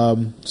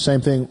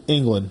 Same thing,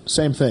 England,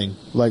 same thing.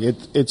 Like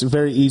it's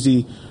very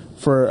easy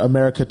for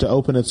America to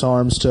open its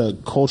arms to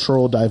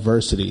cultural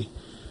diversity,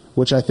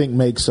 which I think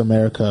makes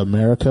America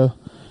America.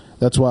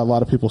 That's why a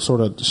lot of people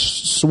sort of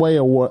sway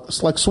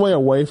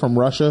away from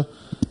Russia.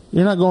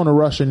 You're not going to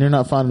Russia and you're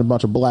not finding a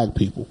bunch of black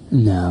people.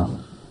 No.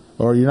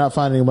 Or you're not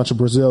finding a bunch of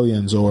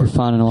Brazilians or you're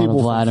finding a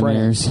lot of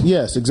Vladimirs.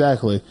 Yes,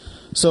 exactly.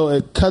 So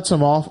it cuts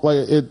them off.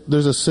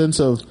 There's a sense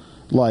of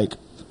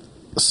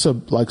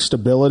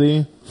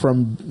stability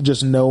from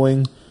just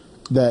knowing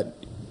that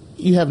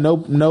you have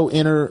no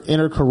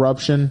inner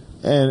corruption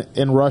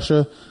in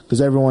Russia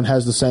because everyone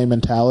has the same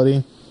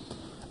mentality.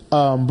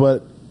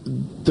 But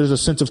there's a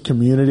sense of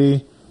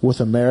community with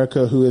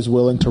America who is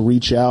willing to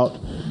reach out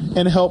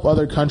and help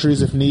other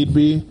countries if need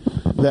be.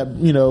 That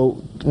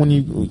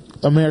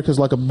America's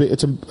like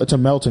it's a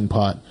melting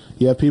pot.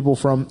 You have people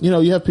from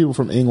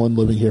England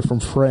living here, from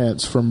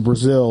France, from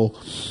Brazil,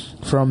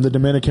 from the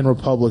Dominican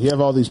Republic. You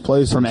have all these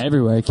places from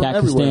everywhere.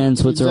 Pakistan,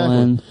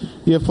 Switzerland.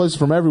 Exactly. You have places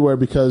from everywhere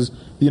because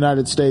the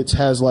United States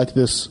has like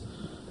this.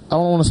 I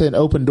don't want to say an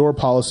open door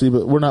policy,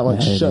 but we're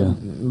not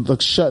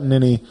shutting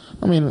any.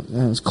 I mean,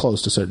 it's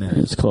close to certain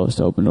areas. It's close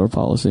to open door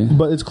policy,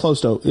 but it's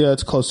close to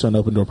an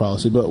open door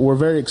policy. But we're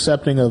very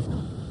accepting of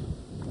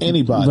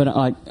anybody.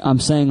 But I'm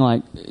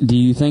saying, do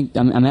you think?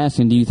 I'm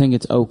asking, do you think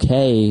it's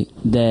okay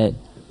that?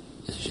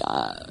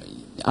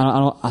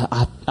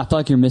 I feel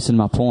like you're missing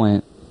my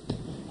point.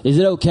 Is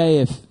it okay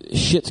if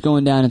shit's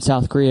going down in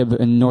South Korea,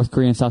 in North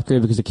Korea and South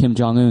Korea because of Kim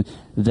Jong-un,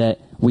 that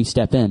we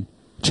step in?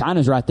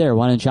 China's right there.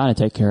 Why didn't China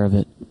take care of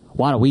it?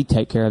 Why don't we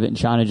take care of it and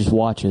China just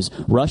watches?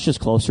 Russia's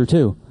closer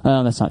too.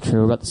 That's not true.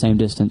 We're about the same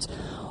distance.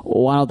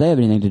 Why don't they have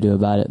anything to do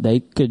about it?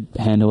 They could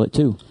handle it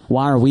too.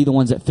 Why are we the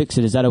ones that fix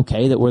it? Is that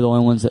okay that we're the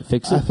only ones that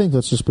fix it? I think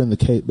that's just been the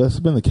case. That's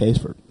been the case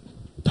for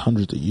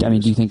hundreds of years. I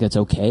mean, do you think that's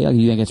okay? Do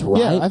you think it's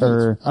right? Yeah, I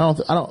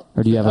don't.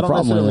 Or do you have a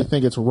problem with it? I don't necessarily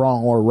think it's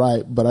wrong or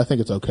right, but I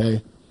think it's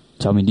okay.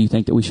 So, I mean, do you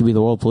think that we should be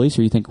the world police,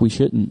 or you think we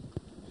shouldn't?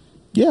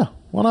 Yeah,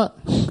 why not?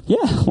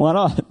 Yeah, why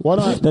not? Why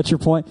not? That's your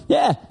point?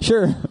 Yeah,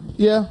 sure.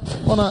 Yeah,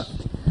 why not?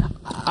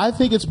 I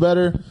think it's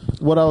better.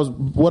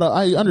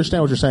 I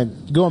understand what you're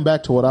saying. Going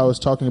back to what I was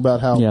talking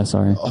about, how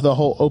the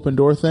whole open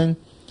door thing.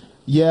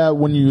 Yeah,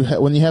 when you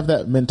have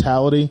that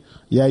mentality,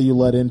 you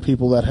let in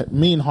people that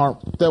mean harm,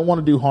 that want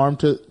to do harm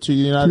to the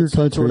United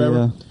States or whatever.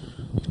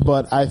 Yeah.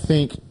 But I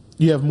think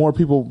you have more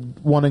people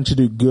wanting to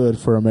do good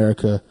for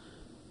America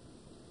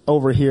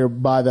over here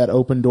by that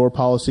open door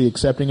policy,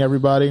 accepting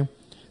everybody,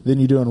 than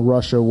you do in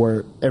Russia,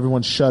 where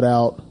everyone's shut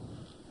out.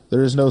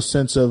 There is no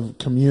sense of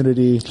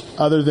community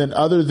other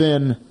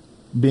than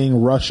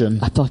being Russian.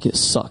 I feel like it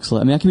sucks.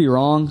 I mean, I could be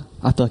wrong.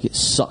 I feel like it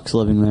sucks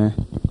living there.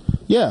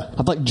 Yeah. I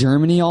feel like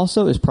Germany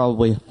also is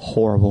probably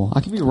horrible.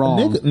 I could be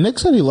wrong. Nick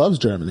said he loves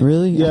Germany.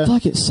 Really? Yeah. I feel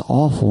like it's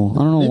awful.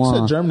 I don't know why. Nick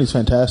said Germany's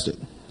fantastic.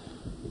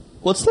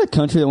 What's that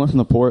country that went from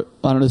the poor...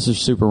 I don't know, this is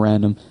super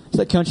random. It's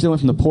that country that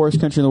went from the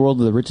poorest country in the world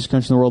to the richest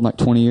country in the world in like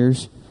 20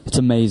 years? It's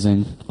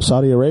amazing.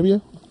 Saudi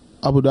Arabia?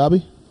 Abu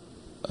Dhabi?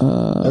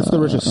 That's the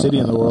richest city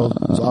in the world.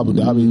 It's Abu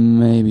Dhabi.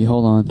 Maybe.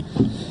 Hold on.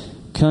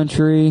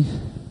 Country...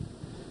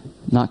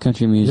 Not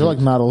country music. You're like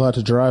not allowed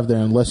to drive there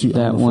unless you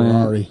own a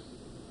Ferrari.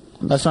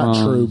 That's not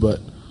true, but...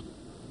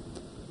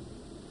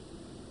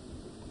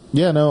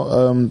 Yeah,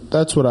 no,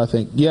 that's what I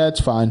think. Yeah,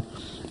 it's fine.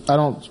 I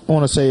don't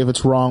want to say if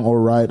it's wrong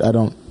or right. I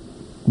don't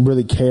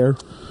really care.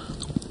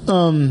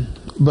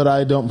 But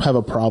I don't have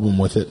a problem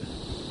with it.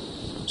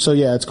 So,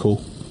 yeah, it's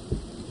cool.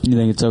 You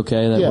think it's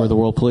okay that we're the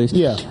world police?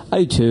 Yeah.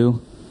 I do,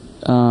 too.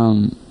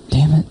 Damn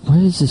it. Where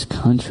is this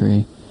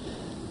country?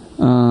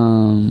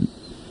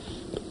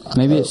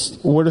 Maybe it's...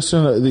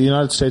 the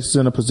United States is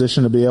in a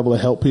position to be able to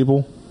help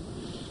people.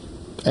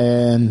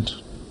 And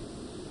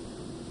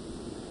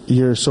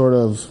you're sort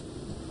of...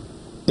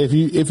 If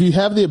you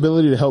have the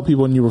ability to help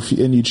people and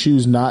you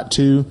choose not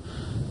to,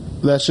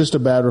 that's just a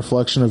bad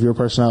reflection of your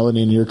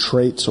personality and your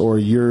traits or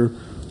your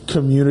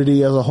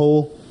community as a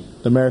whole.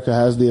 America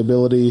has the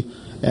ability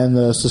and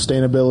the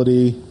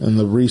sustainability and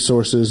the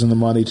resources and the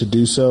money to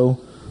do so,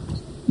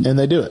 and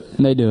they do it.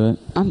 They do it.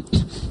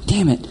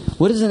 Damn it!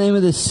 What is the name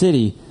of this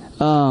city?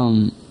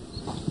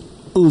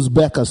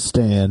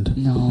 Uzbekistan.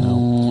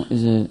 No,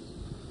 is it?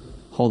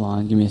 Hold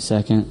on, give me a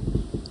second.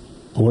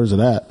 Where's it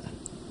at?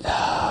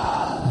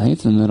 I think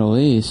it's in the Middle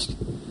East.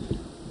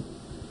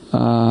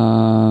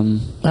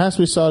 It has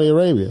to be Saudi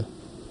Arabia.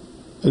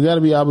 It got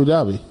to be Abu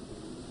Dhabi.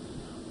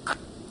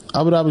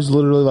 Abu Dhabi is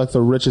literally like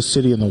the richest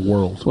city in the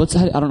world.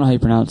 I don't know how you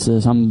pronounce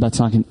this. I'm about to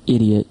sound like an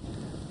idiot.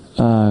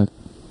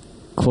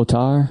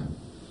 Qatar?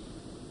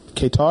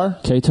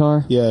 Qatar?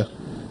 Qatar? Yeah.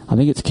 I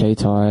think it's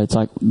Qatar. It's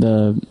like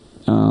the...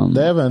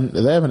 They have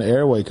an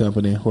airway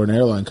company or an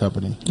airline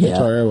company. Yeah.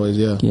 Qatar Airways,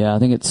 yeah. Yeah, I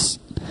think it's...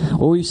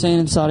 What were you saying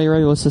in Saudi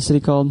Arabia? What's the city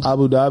called?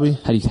 Abu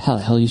Dhabi. How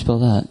the hell do you spell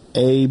that?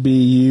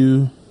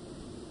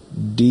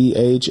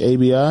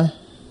 ABUDHABI?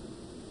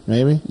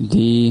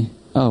 Maybe?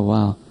 Oh,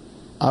 wow.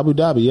 Abu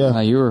Dhabi, yeah. Wow,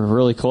 you were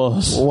really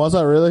close. Was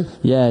I really?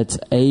 Yeah, it's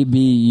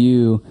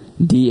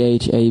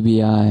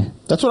ABUDHABI.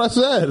 That's what I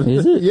said.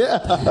 Is it? Yeah.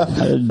 I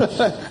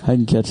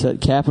didn't catch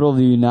that. Capital of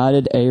the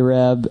United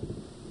Arab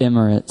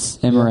Emirates.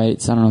 I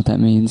don't know what that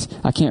means.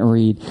 I can't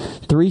read.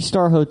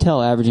 3-star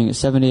hotel averaging at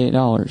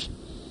 $78.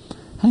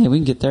 Hey, we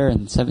can get there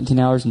in 17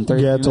 hours and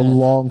 30 minutes. Yeah, it's a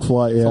long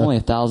flight, yeah. It's only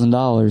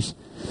 $1,000.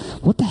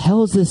 What the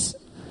hell is this?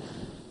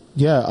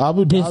 Yeah,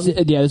 Abu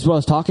Dhabi. This is what I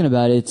was talking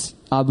about. It's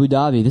Abu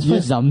Dhabi. This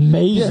place is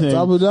amazing. Yeah, it's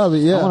Abu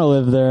Dhabi, yeah. I want to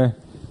live there.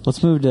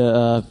 Let's move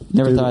to...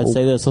 never thought I'd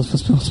say this.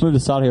 Let's move to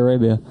Saudi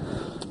Arabia.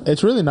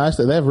 It's really nice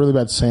that they have really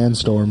bad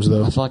sandstorms,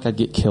 though. I feel like I'd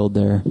get killed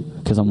there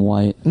because I'm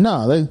white.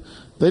 No,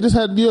 they just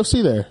had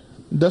UFC there.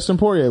 Dustin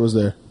Poirier was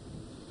there.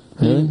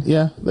 Really?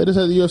 Yeah, they just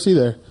had the UFC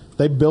there.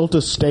 They built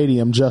a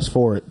stadium just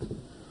for it.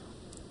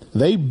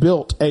 They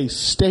built a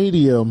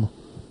stadium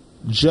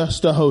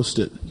just to host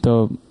it.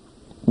 The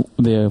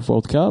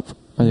World Cup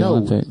or the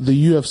Olympics?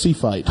 The UFC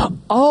fight.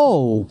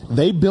 Oh,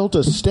 they built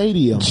a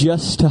stadium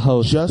just to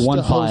host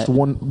one fight.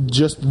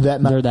 Just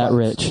that night. They're that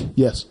rich.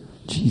 Yes.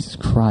 Jesus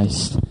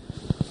Christ.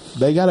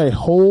 They got a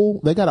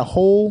whole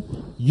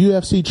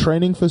UFC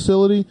training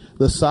facility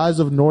the size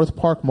of North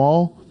Park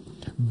Mall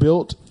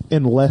built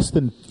in less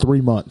than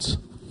 3 months.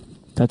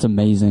 That's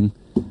amazing.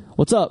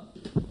 What's up,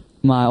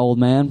 my old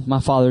man? My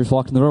father just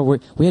walked in the door.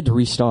 We had to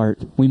restart.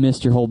 We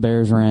missed your whole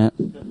Bears rant.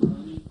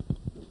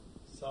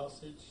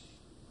 Sausage,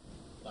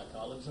 like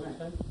olives,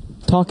 okay?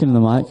 Talking to the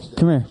mic.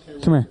 Come here.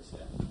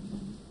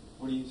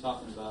 What are you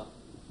talking about?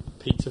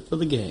 Pizza for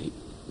the game.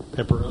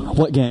 Pepperoni.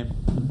 What game?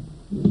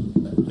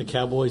 The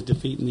Cowboys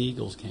defeating the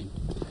Eagles game.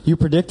 You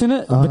predicting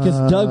it?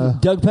 Because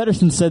Doug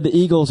Peterson said the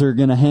Eagles are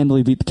going to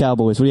handily beat the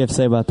Cowboys. What do you have to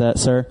say about that,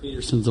 sir?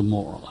 Peterson's a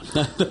moron.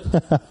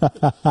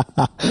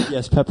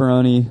 Yes,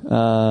 pepperoni,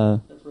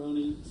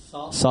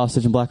 Pepperoni,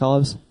 sausage, and black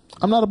olives.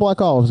 I'm not a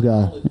black olives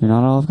guy. You're not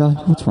an olive guy?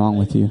 What's wrong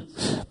with you?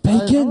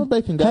 Bacon? I'm a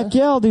bacon guy. Heck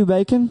yeah, I'll do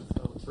bacon.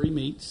 So 3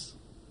 meats.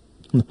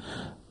 Not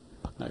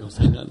going to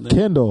say nothing there.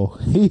 Kendall,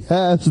 he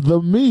has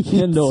the meat.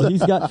 Kendall,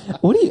 he's got...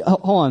 What do you...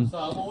 Hold on. So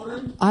I'm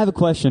ordering. I have a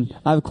question.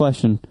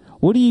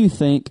 What do you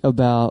think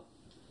about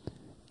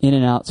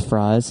In-N-Out's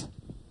fries?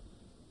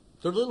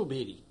 They're little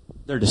bitty.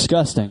 They're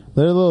disgusting.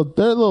 They're a little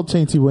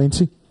teensy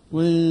weensy.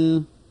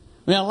 Well,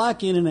 I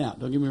like In-N-Out.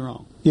 Don't get me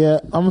wrong. Yeah,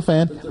 I'm a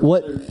fan.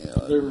 What...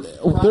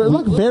 They're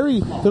like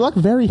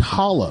very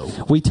hollow.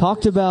 We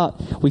talked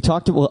about,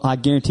 well, I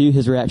guarantee you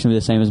his reaction will be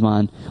the same as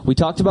mine. We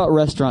talked about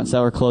restaurants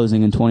that were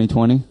closing in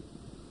 2020.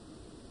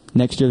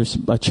 Next year, there's a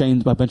bunch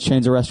of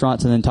chains of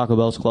restaurants, and then Taco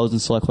Bell's closing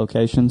select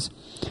locations.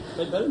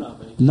 They better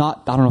not be. I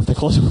don't know if they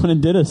closed one in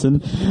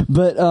Denison,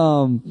 but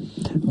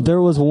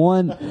there was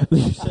one.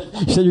 You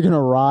said you're going to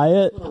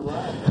riot?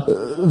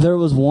 There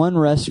was one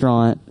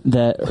restaurant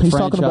that He's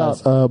talking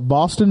about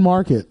Boston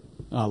Market.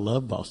 I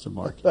love Boston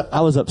Market.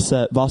 I was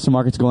upset. Boston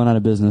Market's going out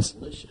of business.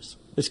 Delicious.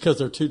 It's because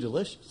they're too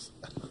delicious.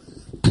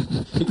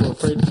 People are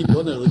afraid to keep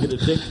going there. They get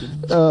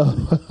addicted.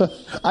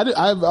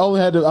 I've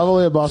only had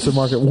Boston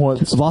Market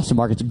once. Boston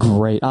Market's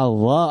great.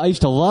 I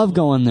used to love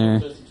going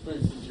there.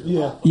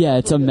 Yeah,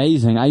 it's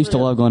amazing. I used to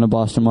love going to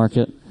Boston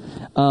Market.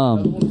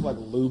 Like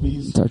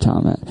Luby's. It's our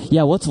time at.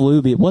 Yeah, what's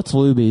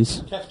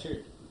Luby's?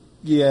 Cafeteria.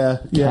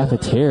 Yeah.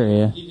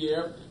 Cafeteria.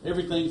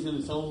 Everything's in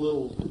its own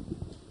little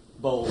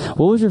bowl.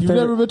 What was your You've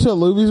favorite? never been to a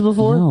Luby's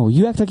before? No,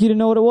 you act like you didn't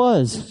know what it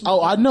was.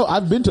 Oh, I know.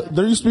 I've been to.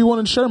 There used to be one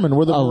in Sherman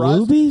where the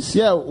Verizon, Luby's?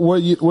 Yeah,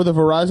 where the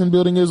Verizon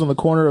building is on the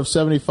corner of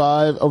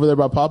 75 over there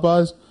by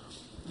Popeyes.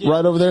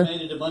 Right over there.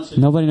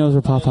 Nobody knows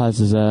where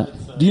Popeyes is at.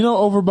 Do you know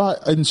over by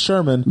in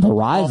Sherman?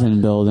 Verizon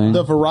building.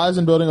 The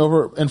Verizon building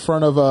over in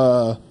front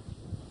of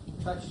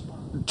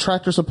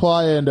Tractor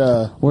Supply and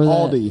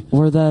Aldi.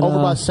 Where that over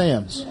by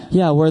Sam's.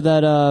 Yeah, where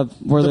that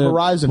where the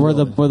Verizon where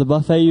building. where the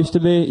buffet used to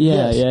be.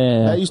 Yeah, Yes.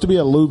 yeah. That used to be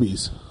at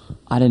Luby's.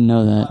 I didn't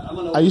know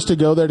that. I used to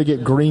go there to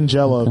get green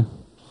Jello. Okay.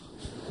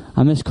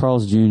 I miss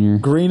Carl's Jr.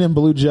 Green and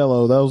blue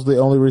Jello. That was the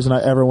only reason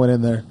I ever went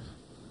in there.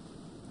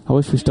 I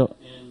wish we still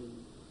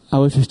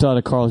had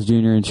a Carl's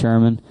Jr. in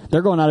Sherman.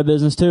 They're going out of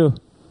business too.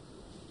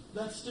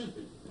 That's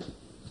stupid.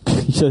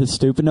 You said it's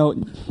stupid? No.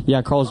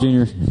 Yeah, Carl's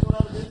Jr.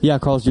 Yeah,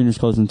 Carl's Jr.'s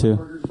closing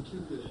too.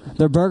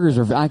 Their burgers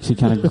are actually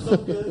kind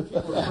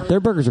of... Their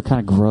burgers are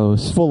kind of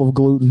gross. Full of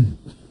gluten.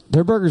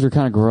 Their burgers are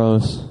kind of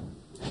gross.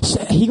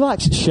 He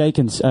likes Shake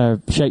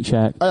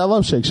Shack. I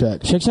love Shake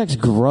Shack. Shake Shack's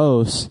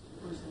gross.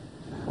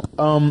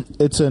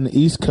 It's an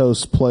East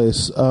Coast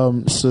place.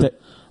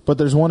 But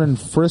there's one in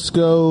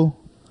Frisco.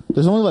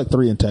 There's only like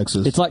 3 in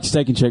Texas. It's like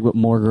Steak and Shake, but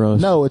more gross.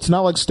 No, it's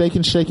not like Steak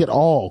and Shake at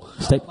all.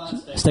 Steak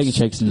and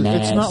Shake's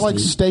nasty. It's not like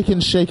Steak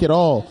and Shake at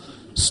all.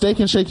 Steak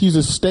and Shake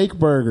uses steak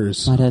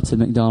burgers. My dad said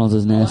McDonald's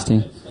is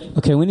nasty.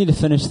 Okay, we need to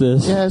finish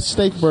this. Yeah,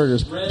 steak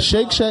burgers.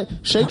 Shake Shack.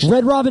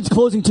 Red Robin's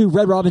closing too.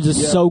 Red Robin's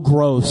is so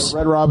gross.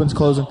 Red Robin's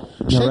closing.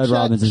 Red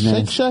Robin's is nice.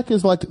 Shake Shack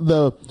is like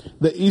the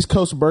East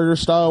Coast burger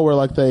style where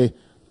like they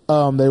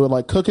would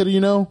like cook it,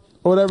 or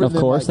whatever. Of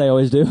course, they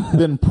always do.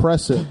 Then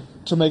press it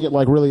to make it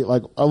like really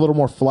like a little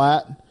more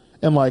flat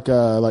and like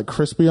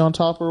crispy on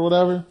top or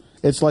whatever.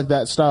 It's like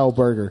that style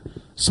burger.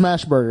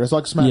 Smash burger. It's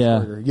like smash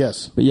burger.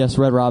 Yes. But yes,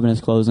 Red Robin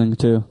is closing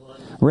too.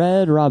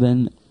 Red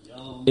Robin.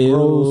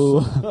 Ew.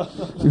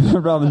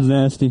 Red Robin's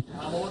nasty.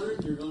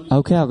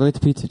 Okay, I'll go get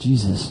the pizza.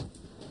 Jesus.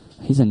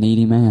 He's a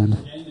needy man.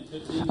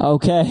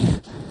 Okay.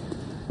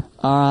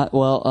 All right,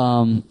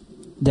 well,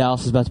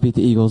 Dallas is about to beat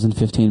the Eagles in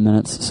 15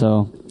 minutes,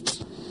 so.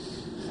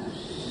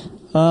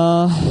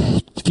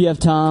 If you have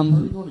time. Where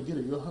are you going to get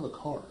it? You don't have a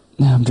car.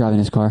 I'm driving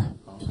his car.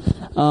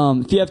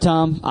 If you have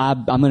time,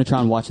 I'm going to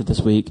try and watch it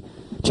this week.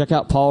 Check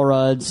out Paul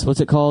Rudd's,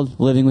 what's it called?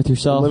 Living with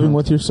Yourself? Living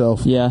with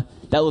Yourself. Yeah,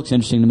 that looks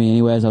interesting to me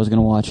anyways. I was going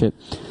to watch it.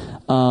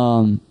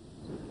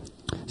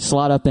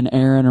 Slide up in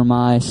Aaron or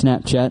my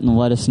Snapchat and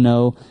let us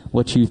know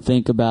what you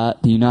think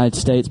about the United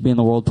States being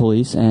the world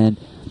police and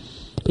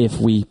if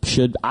we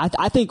should.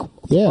 I think,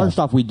 first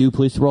off, we do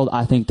police the world.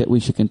 I think that we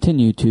should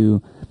continue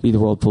to be the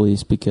world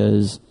police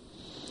because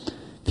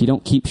if you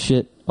don't keep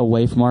shit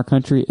away from our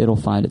country, it'll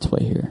find its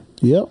way here.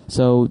 Yep.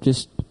 So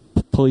just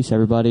police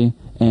everybody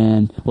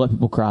and let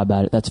people cry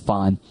about it. That's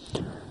fine.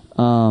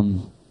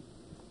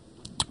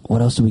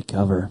 What else did we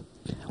cover?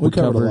 We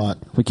covered a lot.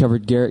 We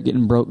covered Garrett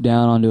getting broke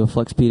down onto a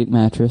Flexpedic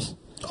mattress.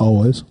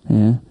 Always.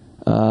 Yeah.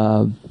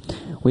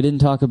 We didn't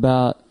talk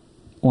about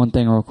one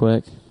thing real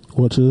quick.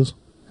 Which is?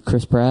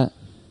 Chris Pratt.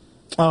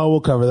 Oh,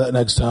 we'll cover that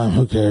next time.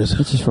 Who cares?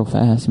 It's just real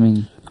fast. I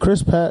mean,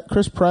 Chris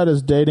Pratt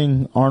is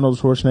dating Arnold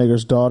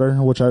Schwarzenegger's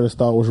daughter, which I just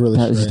thought was really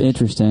strange. That was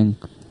interesting.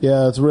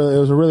 Yeah, it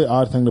was a really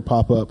odd thing to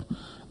pop up.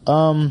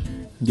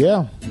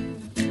 Yeah.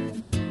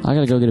 I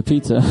gotta go get a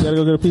pizza. You gotta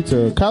go get a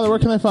pizza. Kyler, where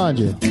can they find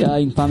you? You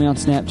can find me on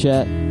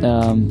Snapchat.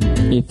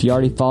 If you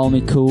already follow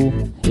me, cool.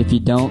 If you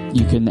don't,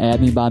 you can add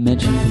me by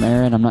mention from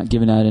Aaron. I'm not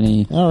giving out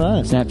any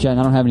Snapchat, and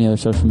I don't have any other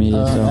social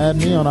media. So. Add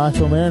me on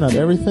iPhone Aaron on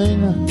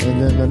everything, and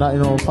then the Not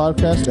Your Normal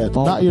Podcast at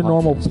Not Your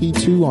Normal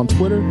P2 on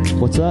Twitter.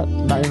 What's that?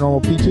 Not Your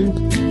Normal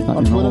P2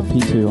 on Twitter.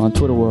 P2 on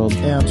Twitter World.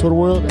 And on Twitter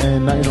World,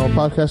 and Not Your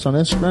Normal Podcast on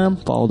Instagram.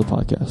 Follow the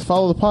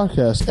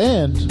podcast.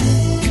 And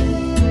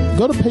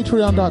go to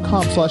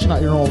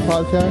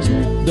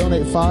patreon.com/notyournormalpodcast.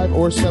 Donate $5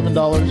 or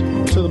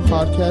 $7 to the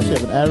podcast. You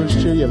have an average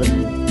tier. You have a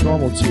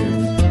normal tier.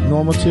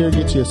 Normal tier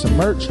gets you some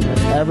merch.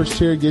 Average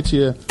tier gets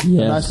you a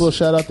nice little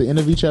shout out at the end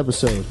of each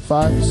episode.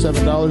 $5 to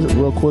 $7,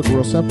 real quick,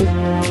 real simple.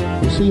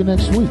 We'll see you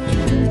next week.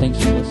 Thanks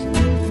for listening.